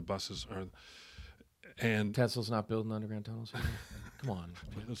is, buses are. And Tesla's not building underground tunnels here. Come on.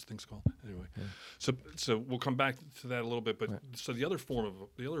 What are those things called? Anyway, so we'll come back to that a little bit. But so the other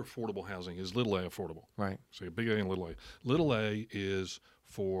affordable housing is little A affordable. Right. So big A and little A. Little A is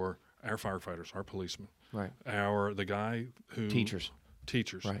for our firefighters, our policemen, right? The guy who teachers,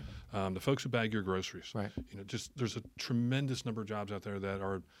 right? The folks who bag your groceries, right? There's a tremendous number of jobs out there that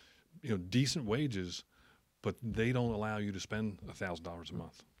are, decent wages, but they don't allow you to spend $1,000 a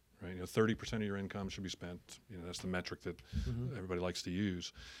month, right? 30% of your income should be spent. That's the metric that everybody likes to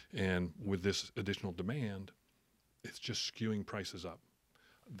use. And with this additional demand, it's just skewing prices up.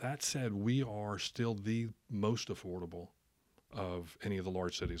 That said, we are still the most affordable of any of the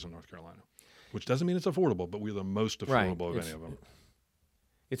large cities in North Carolina, which doesn't mean it's affordable, but we're the most affordable of any of them.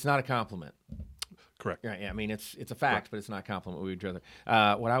 It's not a compliment. Correct. Yeah, I mean it's a fact, but it's not a compliment. We'd rather.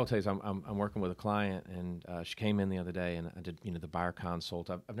 What I will tell you is I'm working with a client, and she came in the other day, and I did the buyer consult.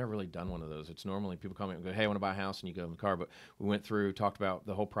 I've never really done one of those. It's normally people come in and go, hey, I want to buy a house, and you go in the car. But we went through, talked about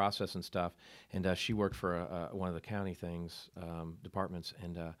the whole process and stuff, and she worked for one of the county departments,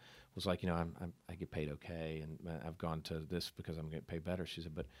 and was like, I get paid okay, and I've gone to this because I'm getting paid better. She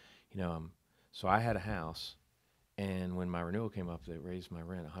said, but so I had a house, and when my renewal came up, they raised my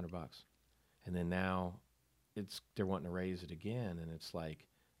rent $100. And then now they're wanting to raise it again, and it's like,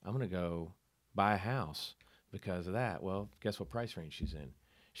 I'm going to go buy a house because of that. Well, guess what price range she's in?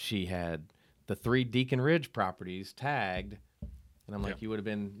 She had the 3 Deacon Ridge properties tagged, and I'm like, you would have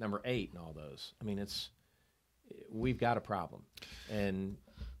been number 8 in all those. I mean, we've got a problem, and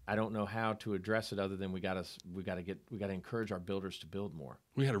I don't know how to address it other than we got to encourage our builders to build more.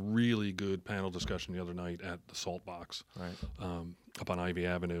 We had a really good panel discussion the other night at the Salt Box, up on Ivy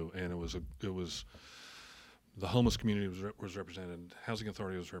Avenue, and it was the homeless community was represented, housing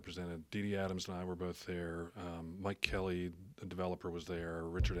authority was represented. Dee Dee Adams and I were both there. Mike Kelly, the developer, was there.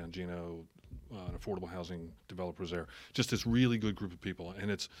 Richard Angino, an affordable housing developer, was there. Just this really good group of people,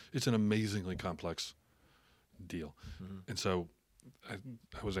 and it's an amazingly complex deal, and so. I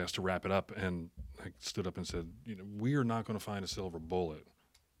was asked to wrap it up, and I stood up and said, we are not going to find a silver bullet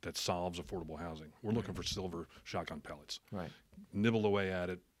that solves affordable housing. We're looking for silver shotgun pellets. Right. Nibble away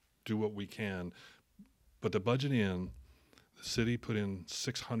at it, do what we can. But the budget the city put in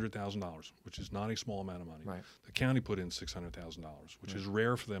 $600,000, which is not a small amount of money. Right. The county put in $600,000, which is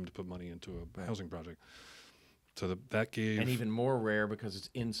rare for them to put money into a housing project. So that gave... And even more rare because it's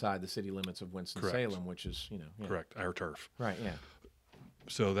inside the city limits of Winston-Salem, which is, Correct, our turf. Right, yeah.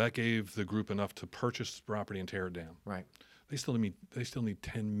 So that gave the group enough to purchase the property and tear it down. Right. They still need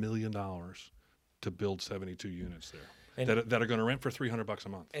 $10 million to build 72 units there and that are going to rent for $300 a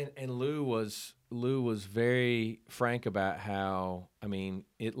month. And Lou was very frank about how, I mean,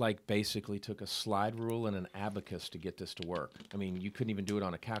 it basically took a slide rule and an abacus to get this to work. I mean, you couldn't even do it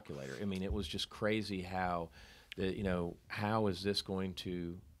on a calculator. I mean, it was just crazy how how is this going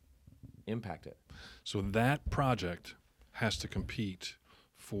to impact it? So that project has to compete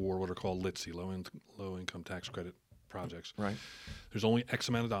for what are called LITC, low income tax credit projects. Right. There's only X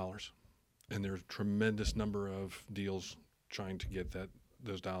amount of dollars, and there's a tremendous number of deals trying to get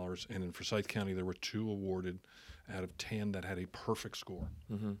those dollars. And in Forsyth County, there were 2 awarded out of 10 that had a perfect score.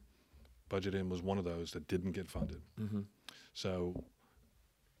 Mm-hmm. Budget In was one of those that didn't get funded. Mm-hmm. So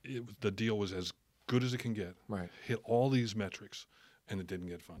the deal was as good as it can get. Right. Hit all these metrics, and it didn't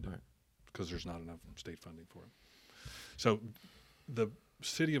get funded because there's not enough state funding for it. So the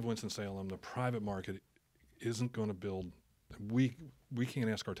city of Winston-Salem, the private market, isn't going to build. We can't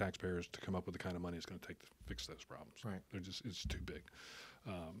ask our taxpayers to come up with the kind of money it's going to take to fix those problems. Right. It's too big.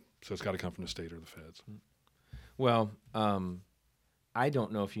 So it's got to come from the state or the feds. Well, I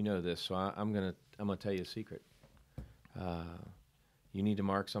don't know if you know this, so I'm gonna tell you a secret. You need to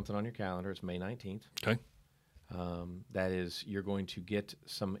mark something on your calendar. It's May 19th. Okay. That is, you're going to get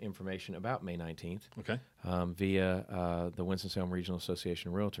some information about May 19th. Okay. Via the Winston-Salem Regional Association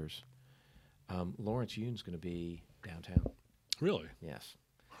of Realtors. Lawrence Yoon's going to be downtown. Really? Yes.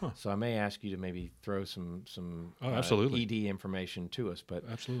 Huh. So I may ask you to maybe throw some absolutely. ED information to us. But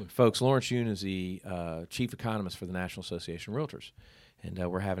absolutely, folks, Lawrence Yoon is the chief economist for the National Association of Realtors. And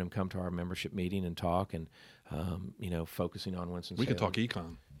we're having him come to our membership meeting and talk and, focusing on Winston-Salem. We could talk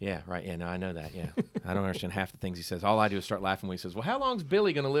econ. Yeah, right. Yeah, no, I know that. Yeah. I don't understand half the things he says. All I do is start laughing when he says, well, how long's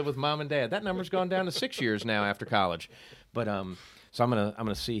Billy going to live with mom and dad? That number's gone down to 6 years now after college. But so I'm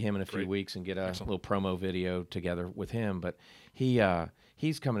gonna see him in a few weeks and get a little promo video together with him. But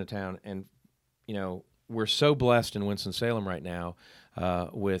he's coming to town, and we're so blessed in Winston-Salem right now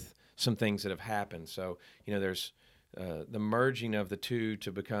with some things that have happened. So there's the merging of the two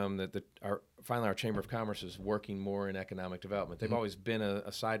to become finally our Chamber of Commerce is working more in economic development. They've always been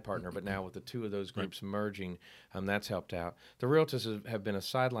a side partner, but now with the two of those groups merging, that's helped out. The Realtors have been a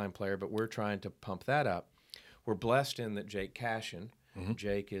sideline player, but we're trying to pump that up. We're blessed in that Jake Cashin,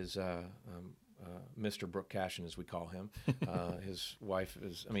 Jake is Mr. Brooke Cashin, as we call him. His wife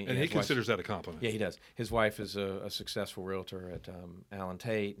is, and he considers that a compliment. Yeah, he does. His wife is a successful realtor at Allen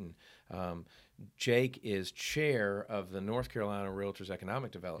Tate, and Jake is chair of the North Carolina Realtors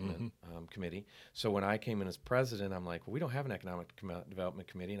Economic Development Committee. So when I came in as president, I'm like, well, we don't have an economic development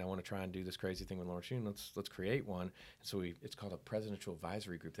committee, and I want to try and do this crazy thing with Lawrence June. Let's create one. And so it's called a presidential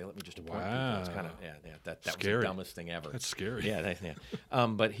advisory group. They let me just appoint people. It's kind of that was the dumbest thing ever. That's scary. Yeah.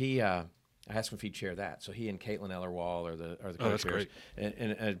 But he. I asked him if he'd chair that. So he and Caitlin Eller-Wall are the co-chairs. Oh, that's great.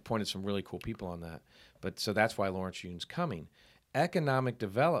 And appointed some really cool people on that. But so that's why Lawrence June's coming. Economic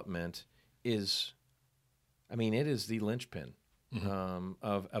development is, it is the linchpin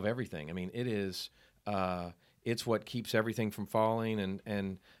of everything. It is, it's what keeps everything from falling,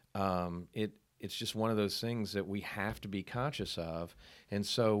 and it's just one of those things that we have to be conscious of. And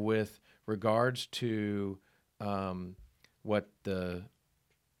so with regards to what the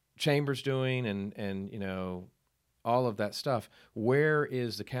Chamber's doing and all of that stuff, where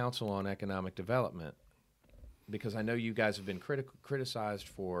is the Council on Economic Development? Because I know you guys have been criticized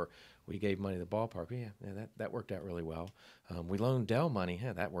for, we gave money to the ballpark. Yeah, that worked out really well. We loaned Dell money.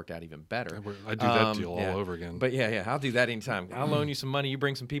 Yeah, that worked out even better. I do that deal all over again. But yeah, I'll do that anytime. I'll loan you some money. You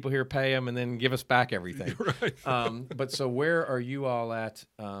bring some people here, pay them, and then give us back everything. Right. But so where are you all at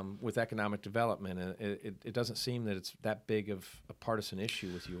with economic development? It doesn't seem that it's that big of a partisan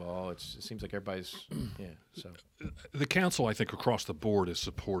issue with you all. It seems like everybody's, so. The council, I think, across the board is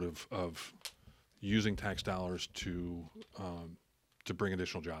supportive of using tax dollars to bring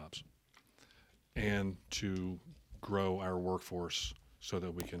additional jobs and to grow our workforce so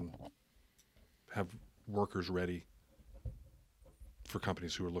that we can have workers ready for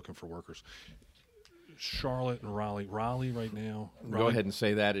companies who are looking for workers. Charlotte and Raleigh right now. Go ahead and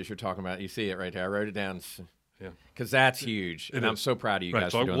say that as you're talking about it. You see it right there. I wrote it down. Yeah. Because that's huge. And I'm so proud of you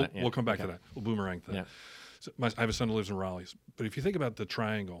guys for doing that. We'll come back to that. We'll boomerang to that. Yeah. So I have a son who lives in Raleigh. But if you think about the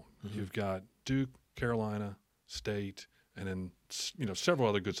triangle, you've got Duke, Carolina, State, and then several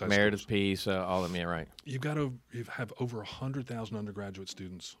other good-sized Meredith schools. Peace, all of them, right. You have over 100,000 undergraduate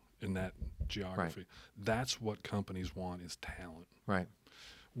students in that geography. Right. That's what companies want, is talent. Right.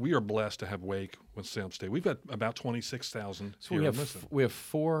 We are blessed to have Wake, Winston-Salem State. We've got about 26,000 so here. We have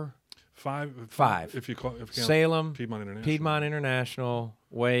five. If you count Salem, Piedmont International,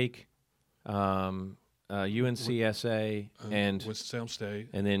 Wake, UNCSA, and Winston-Salem State,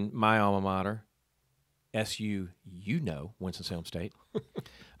 and then my alma mater, SU. Winston-Salem State.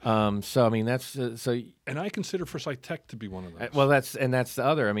 That's so. And I consider Forsyth Tech to be one of those. Well, that's the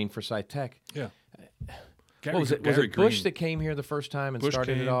other. Forsyth Tech. Yeah. What was it? Was it Bush that came here the first time and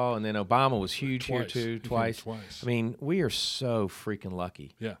started it all, and then Obama was huge here too, twice. We are so freaking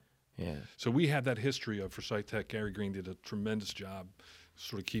lucky. Yeah. Yeah. So we have that history of Forsyth Tech. Gary Green did a tremendous job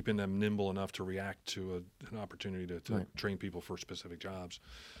sort of keeping them nimble enough to react to an opportunity to train people for specific jobs.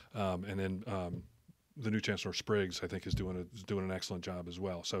 And then the new Chancellor Spriggs, I think, is doing an excellent job as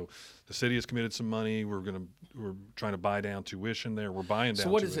well. So the city has committed some money. We're trying to buy down tuition there. We're buying down. So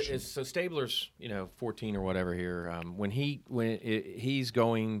what tuition. is it? So Stabler's 14 or whatever here. He's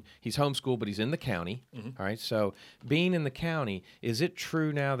homeschooled, but he's in the county. All right. So being in the county, is it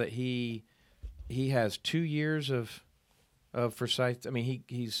true now that he has 2 years of Forsyth?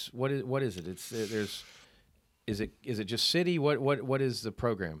 He's what is it? Is it just city? What is the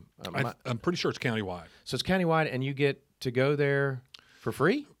program? I'm pretty sure it's countywide. So it's countywide, and you get to go there for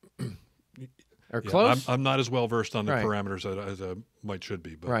free, or close. I'm not as well versed on the parameters as I might should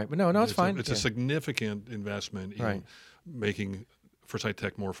be. But but no, it's fine. It's a significant investment in making Forsyth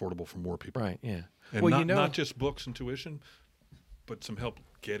Tech more affordable for more people. Right. Yeah. And not just books and tuition, but some help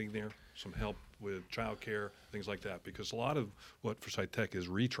getting there, some help with childcare, things like that, because a lot of what Forsyth Tech is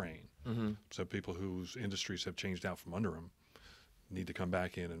retrain. So people whose industries have changed out from under them need to come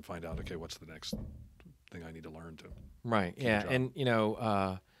back in and find out, okay, what's the next thing I need to learn to. Right. Yeah. And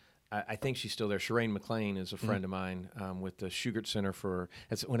I think she's still there. Shireen McLean is a friend of mine with the Shugart Center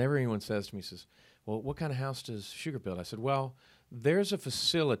whenever anyone says to me, says, well, what kind of house does Shugart build? I said, well, there's a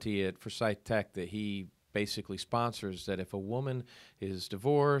facility at Forsyth Tech that he basically sponsors, that if a woman is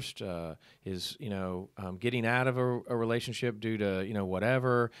divorced, is getting out of a relationship due to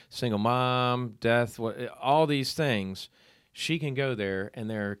whatever, single mom, death, all these things, she can go there, and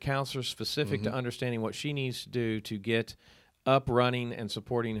there are counselors specific to understanding what she needs to do to get up, running, and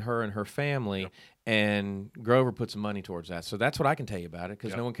supporting her and her family. Yep. And Grover put some money towards that. So that's what I can tell you about it,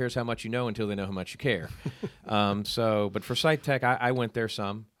 because no one cares how much you know until they know how much you care. But Forsyth Tech, I went there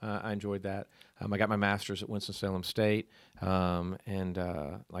some. I enjoyed that. I got my master's at Winston-Salem State, and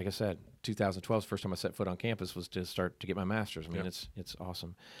like I said, 2012 is the first time I set foot on campus was to start to get my master's. I mean, it's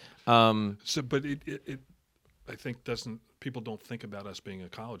awesome. But it I think people don't think about us being a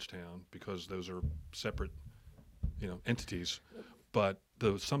college town because those are separate, entities. But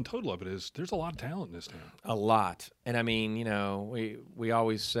the sum total of it is there's a lot of talent in this town. A lot, and I mean, we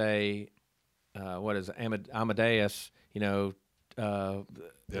always say, what is it? Amadeus, who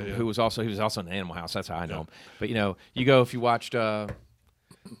was also in Animal House. That's how I know him. But you go if you watched the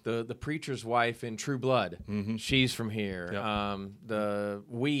preacher's wife in True Blood. Mm-hmm. She's from here. Yep. The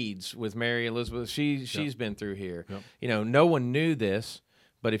Weeds with Mary Elizabeth. She's been through here. Yep. No one knew this,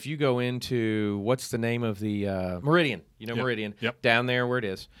 but if you go into what's the name of the Meridian? Yep. Meridian. Yep. Down there where it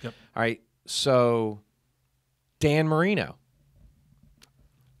is. Yep. All right. So Dan Marino,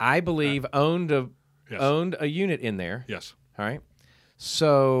 I believe, owned a unit in there. Yes. All right.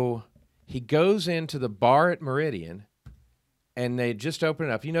 So he goes into the bar at Meridian, and they just opened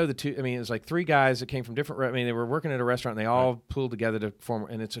it up. It was like three guys that came from different. They were working at a restaurant, and they all pulled together to form,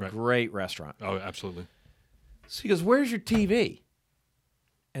 and it's a great restaurant. Oh, absolutely. So he goes, "Where's your TV?"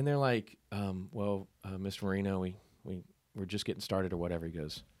 And they're like, Mr. Marino, we're just getting started or whatever." He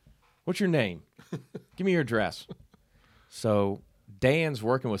goes, "What's your name? Give me your address." So Dan's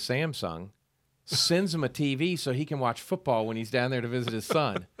working with Samsung, sends him a TV so he can watch football when he's down there to visit his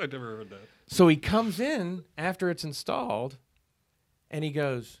son. I never heard that. So he comes in after it's installed, and he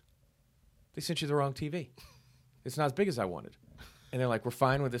goes, "They sent you the wrong TV. It's not as big as I wanted." And they're like, "We're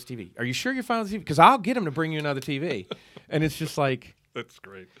fine with this TV. Are you sure you're fine with the TV? Because I'll get him to bring you another TV." And it's just like... That's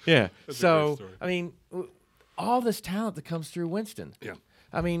great. Yeah. That's a great story. I mean, all this talent that comes through Winston. Yeah.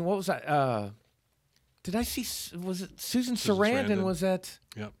 I mean, what was that? Did I see, was it Susan Sarandon was at...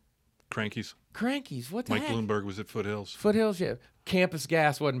 Yep. Crankies. What the Mike heck? Bloomberg was at Foothills. Foothills, yeah. Campus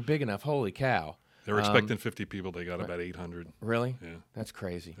gas wasn't big enough. Holy cow. They were expecting 50 people. They got about 800. Really? Yeah. That's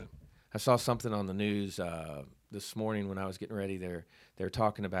crazy. Yeah. I saw something on the news this morning when I was getting ready. They're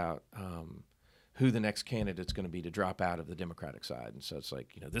talking about who the next candidate's going to be to drop out of the Democratic side. And so it's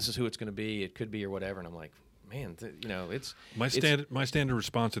like, this is who it's going to be. It could be or whatever. And I'm like, man, it's... My standard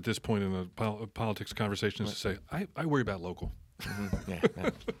response at this point in the politics conversation is to say, I worry about local. Mm-hmm.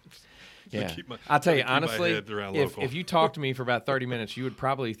 Yeah. I'll tell you, honestly, if you talked to me for about 30 minutes, you would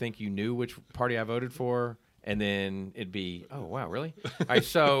probably think you knew which party I voted for, and then it'd be, oh, wow, really? All right,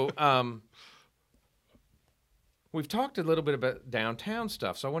 so we've talked a little bit about downtown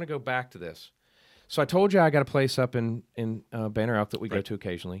stuff, so I want to go back to this. So I told you I got a place up in Banner Elk that we go to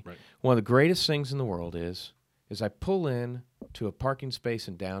occasionally. Right. One of the greatest things in the world is I pull in to a parking space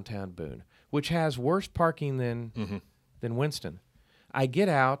in downtown Boone, which has worse parking than Winston. I get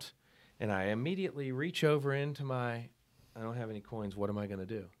out, and I immediately reach over into I don't have any coins. What am I going to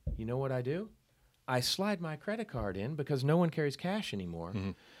do? You know what I do? I slide my credit card in because no one carries cash anymore.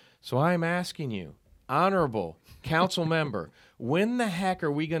 Mm-hmm. So I'm asking you, honorable council member, when the heck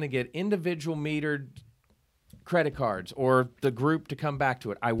are we going to get individual metered credit cards or the group to come back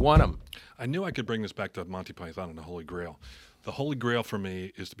to it? I want them. I knew I could bring this back to Monty Python and the Holy Grail. The Holy Grail for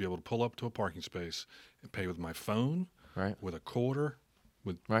me is to be able to pull up to a parking space and pay with my phone, with a quarter,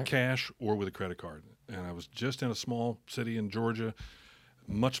 with cash, or with a credit card. And I was just in a small city in Georgia,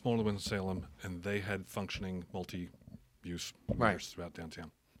 much smaller than Winston-Salem, and they had functioning multi-use meters throughout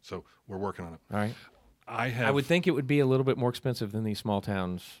downtown. So we're working on it. All right. I would think it would be a little bit more expensive than these small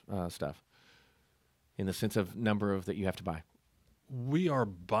towns stuff, in the sense of number of that you have to buy. We are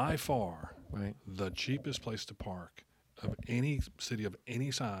by far the cheapest place to park of any city of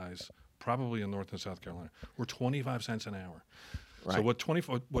any size, probably in North and South Carolina. We're 25 cents an hour. Right.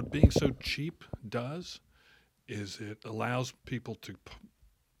 So what being so cheap does is it allows people to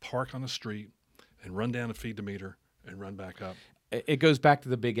park on the street and run down and feed the meter and run back up. It goes back to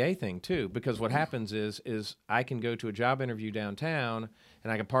the big A thing too, because what happens is I can go to a job interview downtown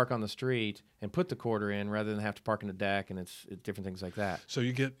and I can park on the street and put the quarter in rather than have to park in the deck, and it's different things like that. So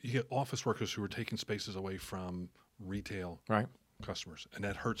you get office workers who are taking spaces away from retail customers, and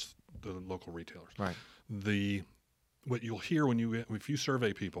that hurts the local retailers. Right. What you'll hear if you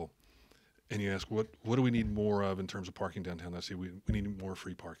survey people and you ask what do we need more of in terms of parking downtown, they say we need more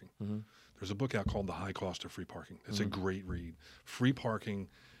free parking. Mm-hmm. There's a book out called The High Cost of Free Parking. It's a great read. Free parking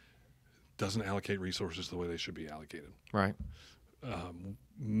doesn't allocate resources the way they should be allocated. Right.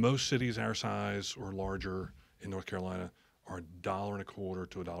 Most cities our size or larger in North Carolina are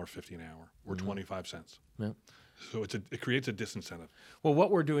 $1.25 to $1.50 an hour. We're 25 cents. Yep. So it creates a disincentive. Well, what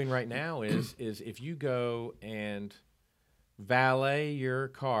we're doing right now is if you go and valet your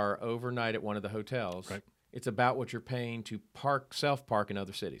car overnight at one of the hotels, it's about what you're paying to self-park in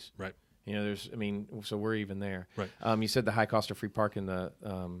other cities. Right. You know, so we're even there. Right. You said the high cost of free parking.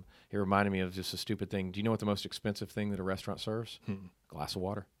 It reminded me of just a stupid thing. Do you know what the most expensive thing that a restaurant serves? A glass of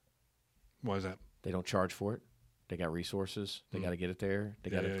water. Why is that? They don't charge for it. They got resources. They got to get it there. They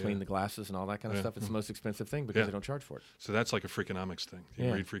got to clean the glasses and all that kind of stuff. It's the most expensive thing because they don't charge for it. So that's like a Freakonomics thing.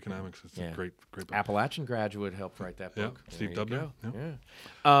 You read Freakonomics. It's a great book. Appalachian graduate helped write that book. Yeah, Steve Dubner.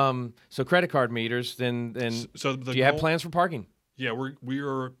 Yeah. So credit card meters. Then so do you have plans for parking? Yeah, we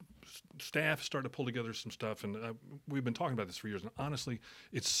are. Staff started to pull together some stuff, and we've been talking about this for years. And honestly,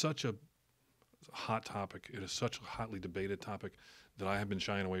 it's such a hot topic. It is such a hotly debated topic that I have been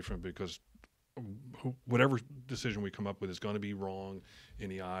shying away from it because whatever decision we come up with is going to be wrong in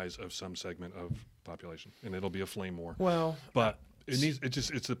the eyes of some segment of population, and it'll be a flame war. Well, but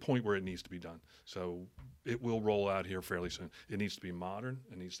it's the point where it needs to be done. So it will roll out here fairly soon. It needs to be modern.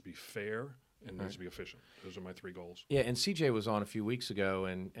 It needs to be fair. And needs to be efficient. Those are my 3 goals. Yeah, and CJ was on a few weeks ago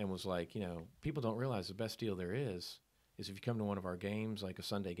and was like, you know, people don't realize the best deal there is if you come to one of our games, like a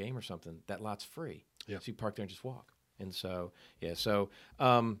Sunday game or something, that lot's free. Yeah. So you park there and just walk. And so,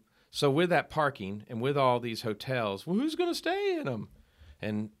 so with that parking and with all these hotels, well, who's going to stay in them?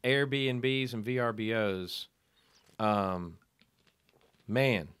 And Airbnbs and VRBOs,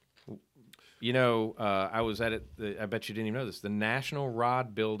 man, you know, I was at it. I bet you didn't even know this. The National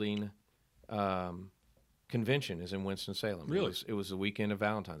Rod Building convention is in Winston-Salem. Really? It was the weekend of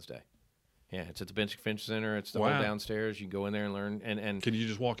Valentine's Day. Yeah, it's at the Bench Convention Center. It's the whole downstairs. You go in there and learn. And can you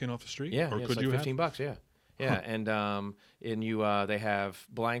just walk in off the street? Yeah, or it's could like you $15. Yeah, yeah, and you they have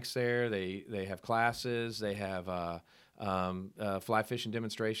blanks there. They have classes. They have fly fishing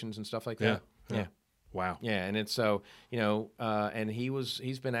demonstrations and stuff like that. Yeah. Wow. Yeah, and it's so, you know, and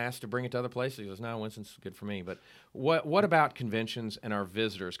he's been asked to bring it to other places. He goes, no, Winston's good for me. But what about conventions and our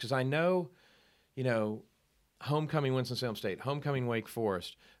visitors? Because I know, you know, Homecoming Winston-Salem State, Homecoming Wake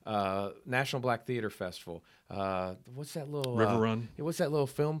Forest, National Black Theater Festival. What's that little River Run? What's that little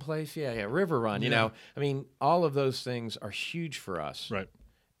film place? Yeah, River Run. You know, I mean, all of those things are huge for us. Right.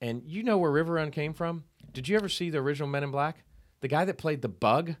 And you know where River Run came from? Did you ever see the original Men in Black? The guy that played the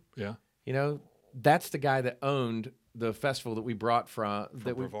Bug. Yeah. You know, that's the guy that owned the festival that we brought from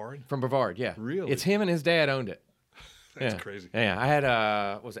Brevard? From Brevard, yeah. Really? It's him and his dad owned it. That's crazy. Yeah, I had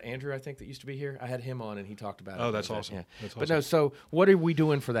was it Andrew, I think, that used to be here? I had him on and he talked about it. Oh, that's awesome. Yeah. That's But awesome. no, so what are we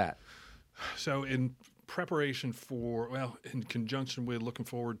doing for that? So in preparation for, in conjunction with looking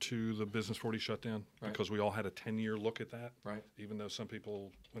forward to the Business 40 shutdown, because we all had a 10-year look at that. Right. Even though some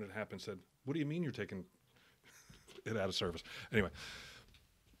people, when it happened, said, what do you mean you're taking it out of service? Anyway,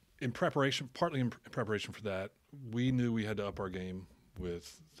 partly in preparation for that, we knew we had to up our game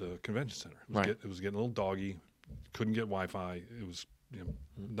with the convention center. It was getting a little doggy. Couldn't get Wi-Fi. It was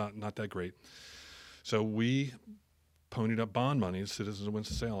not that great. So we ponied up bond money. Citizens of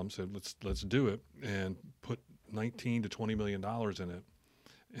Winston-Salem said, let's do it, and put $19 to $20 million in it.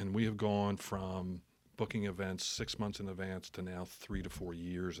 And we have gone from booking events 6 months in advance to now 3 to 4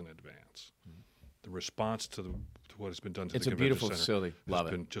 years in advance. Mm-hmm. The response to what has been done to the convention center. It's a beautiful facility. Love it.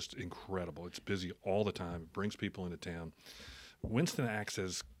 It's been just incredible. It's busy all the time. It brings people into town. Winston acts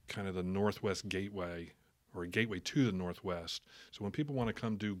as kind of the Northwest gateway, or a gateway to the Northwest. So when people want to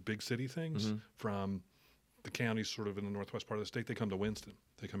come do big city things from the counties sort of in the northwest part of the state, they come to Winston.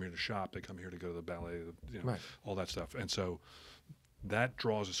 They come here to shop. They come here to go to the ballet, all that stuff. And so that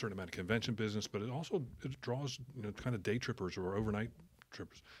draws a certain amount of convention business, but it draws kind of day trippers or overnight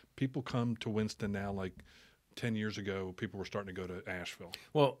trippers. People come to Winston now like 10 years ago, people were starting to go to Asheville.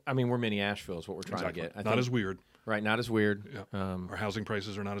 Well, I mean, we're mini Asheville is what we're trying to get. Not as weird. Right, not as weird. Yeah. Our housing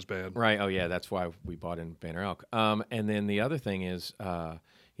prices are not as bad. Right. Oh, yeah. That's why we bought in Banner Elk. And then the other thing is,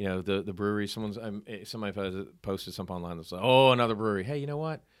 the brewery. Somebody posted something online that's like, oh, another brewery. Hey, you know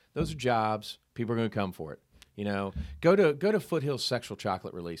what? Those are jobs. People are going to come for it. You know, go to Foothill's Sexual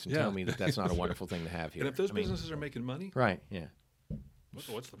Chocolate Release and tell me that that's not a wonderful thing to have here. And if those businesses are making money, right? Yeah.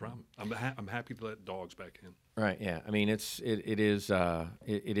 What's the problem? I'm happy to let dogs back in. Right. Yeah. I mean, it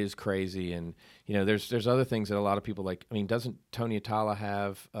is crazy, and there's other things that a lot of people like. I mean, doesn't Tony Atala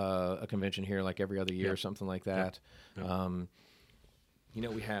have a convention here like every other year or something like that? Yep.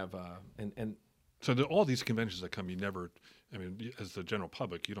 We have and so all these conventions that come, you never. I mean, as the general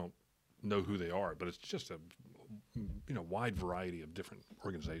public, you don't know who they are, but it's just a wide variety of different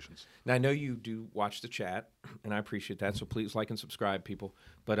organizations. Now I know you do watch the chat, and I appreciate that. So please like and subscribe, people.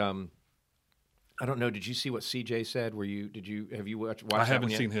 But I don't know. Did you see what CJ said? Have you watched? I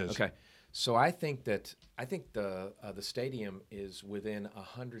haven't seen his. Okay. So I think the stadium is within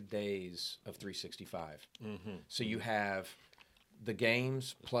 100 days of 365. Mm-hmm. So you have the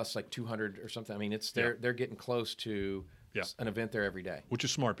games plus like 200 or something. I mean, they're getting close to an event there every day. Which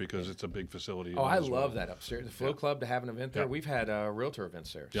is smart because it's a big facility. Oh, I love that upstairs. The Flow Club to have an event there. We've had realtor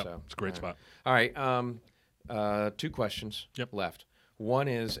events there. Yeah, So it's a great spot. All right. 2 questions left. One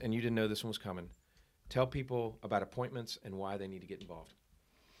is, and you didn't know this one was coming, tell people about appointments and why they need to get involved.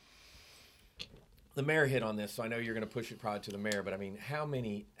 The mayor hit on this, so I know you're going to push it probably to the mayor, but I mean, how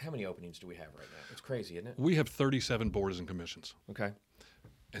many openings do we have right now? It's crazy, isn't it? We have 37 boards and commissions. Okay.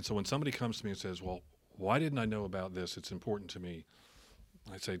 And so when somebody comes to me and says, well, why didn't I know about this? It's important to me.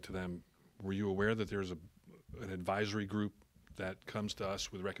 I say to them, were you aware that there's an advisory group that comes to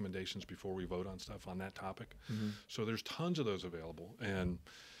us with recommendations before we vote on stuff on that topic? So there's tons of those available. And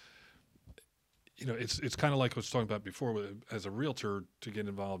it's kind of like I was talking about before. As a realtor, to get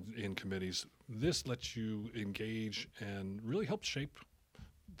involved in committees, this lets you engage and really help shape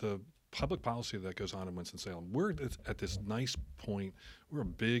the public policy that goes on in Winston-Salem. We're at this nice point. We're a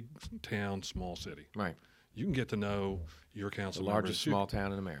big town, small city. Right. You can get to know your council the members. largest small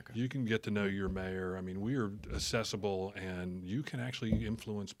town in America. You can get to know your mayor. I mean, we are accessible, and you can actually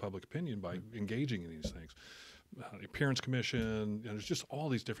influence public opinion by engaging in these things. The Appearance Commission, there's just all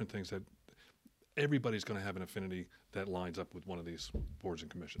these different things that everybody's going to have an affinity that lines up with one of these boards and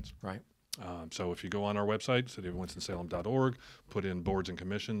commissions. Right. So if you go on our website, cityofwinstonsalem.org, put in boards and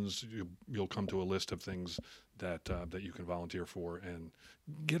commissions, you'll come to a list of things that you can volunteer for and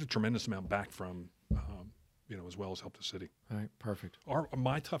get a tremendous amount back from, as well as help the city. All right, perfect.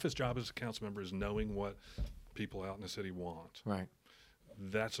 My toughest job as a council member is knowing what people out in the city want. Right.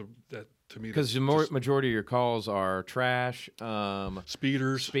 That to me, because the majority of your calls are trash,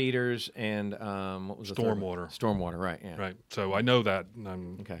 speeders, and what was the stormwater. Stormwater, right? Yeah. Right. So I know that.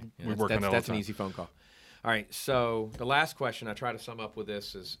 Okay. Yeah, we work on that all the That's time. an easy phone call. All right. So the last question I try to sum up with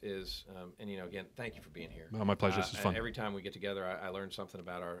this is and again, thank you for being here. Oh, my pleasure. This is fun. Every time we get together, I learn something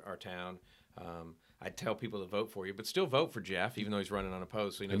about our town. I tell people to vote for you, but still vote for Jeff, even though he's running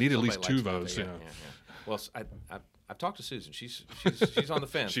unopposed. So I need at least 2 votes. Yeah. Well, I've talked to Susan. She's on the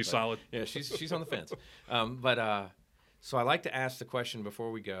fence. She's solid. Yeah, she's on the fence. So I like to ask the question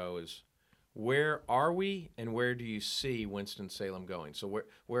before we go is, where are we and where do you see Winston-Salem going? So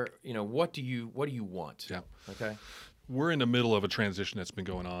where what do you want? Yeah. Okay. We're in the middle of a transition that's been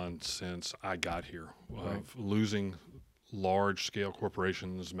going on since I got here, of losing large-scale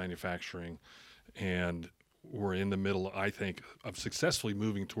corporations, manufacturing, and we're in the middle, I think, of successfully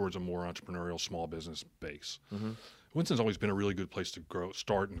moving towards a more entrepreneurial small business base. Winston's always been a really good place to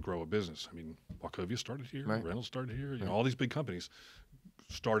start and grow a business. I mean, Wachovia started here, Reynolds started here. All these big companies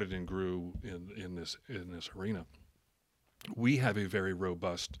started and grew in this arena. We have a very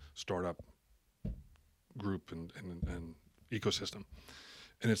robust startup group and ecosystem,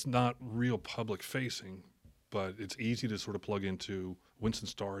 and it's not real public facing, but it's easy to sort of plug into. Winston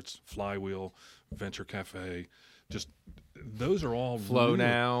Starts, Flywheel, Venture Cafe, just those are all Flow really,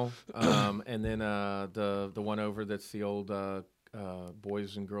 Now, and then the one over that's the old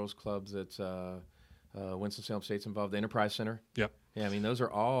Boys and Girls Clubs that's Winston-Salem State's involved, the Enterprise Center. Yep. Yeah, I mean those are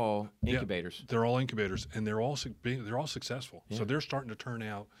all incubators. Yeah, they're all incubators, and they're all successful. Yeah. So they're starting to turn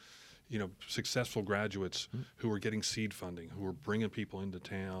out, successful graduates who are getting seed funding, who are bringing people into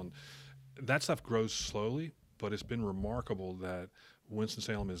town. That stuff grows slowly, but it's been remarkable that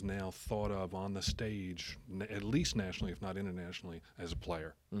Winston-Salem is now thought of on the stage, at least nationally, if not internationally, as a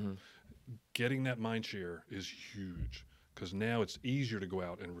player. Getting that mind share is huge because now it's easier to go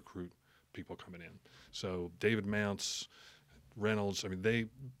out and recruit people coming in. So David Mounts, Reynolds,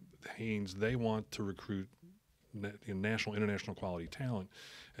 Haynes, they want to recruit national, international quality talent.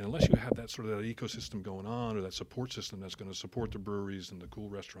 And unless you have that sort of that ecosystem going on or that support system that's going to support the breweries and the cool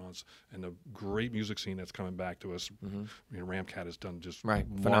restaurants and the great music scene that's coming back to us, Ramcat has done just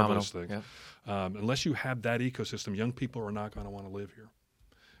marvelous things. Yeah. Unless you have that ecosystem, young people are not going to want to live here.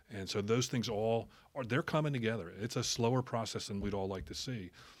 And so those things they're coming together. It's a slower process than we'd all like to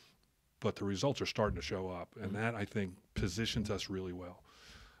see, but the results are starting to show up. And that, I think, positions us really well.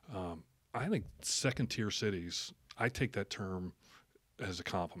 I think second-tier cities, I take that term as a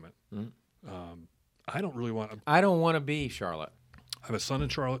compliment. I don't really want to... I don't want to be Charlotte. I have a son in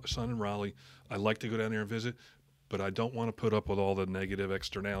Charlotte, a son in Raleigh. I like to go down there and visit, but I don't want to put up with all the negative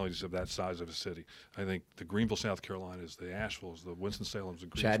externalities of that size of a city. I think the Greenville, South Carolina, is the Asheville's, the Winston-Salem's, the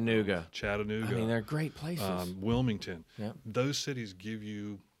Chattanooga. I mean, they're great places. Wilmington. Yep. Those cities give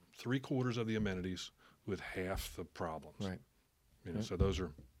you 3/4 of the amenities with half the problems. Right. So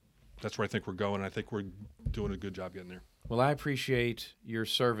that's where I think we're going. I think we're doing a good job getting there. Well, I appreciate your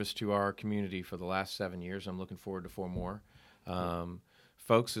service to our community for the last 7 years. I'm looking forward to 4 more.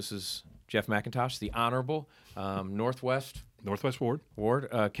 Folks, this is Jeff MacIntosh, the Honorable Northwest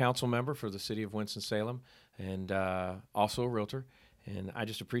Ward Council Member for the City of Winston-Salem. and also a realtor. And I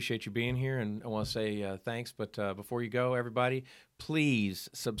just appreciate you being here, and I want to say thanks. But before you go, everybody, please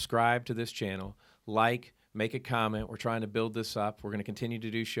subscribe to this channel, make a comment. We're trying to build this up. We're going to continue to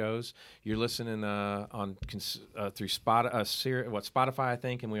do shows. You're listening through Spotify, I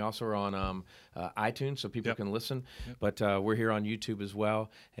think, and we also are on iTunes, so people can listen. But we're here on YouTube as well,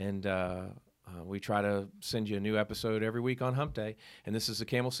 and we try to send you a new episode every week on Hump Day. And this is the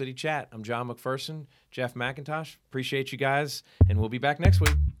Camel City Chat. I'm John McPherson, Jeff MacIntosh. Appreciate you guys, and we'll be back next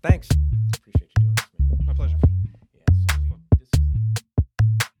week. Thanks.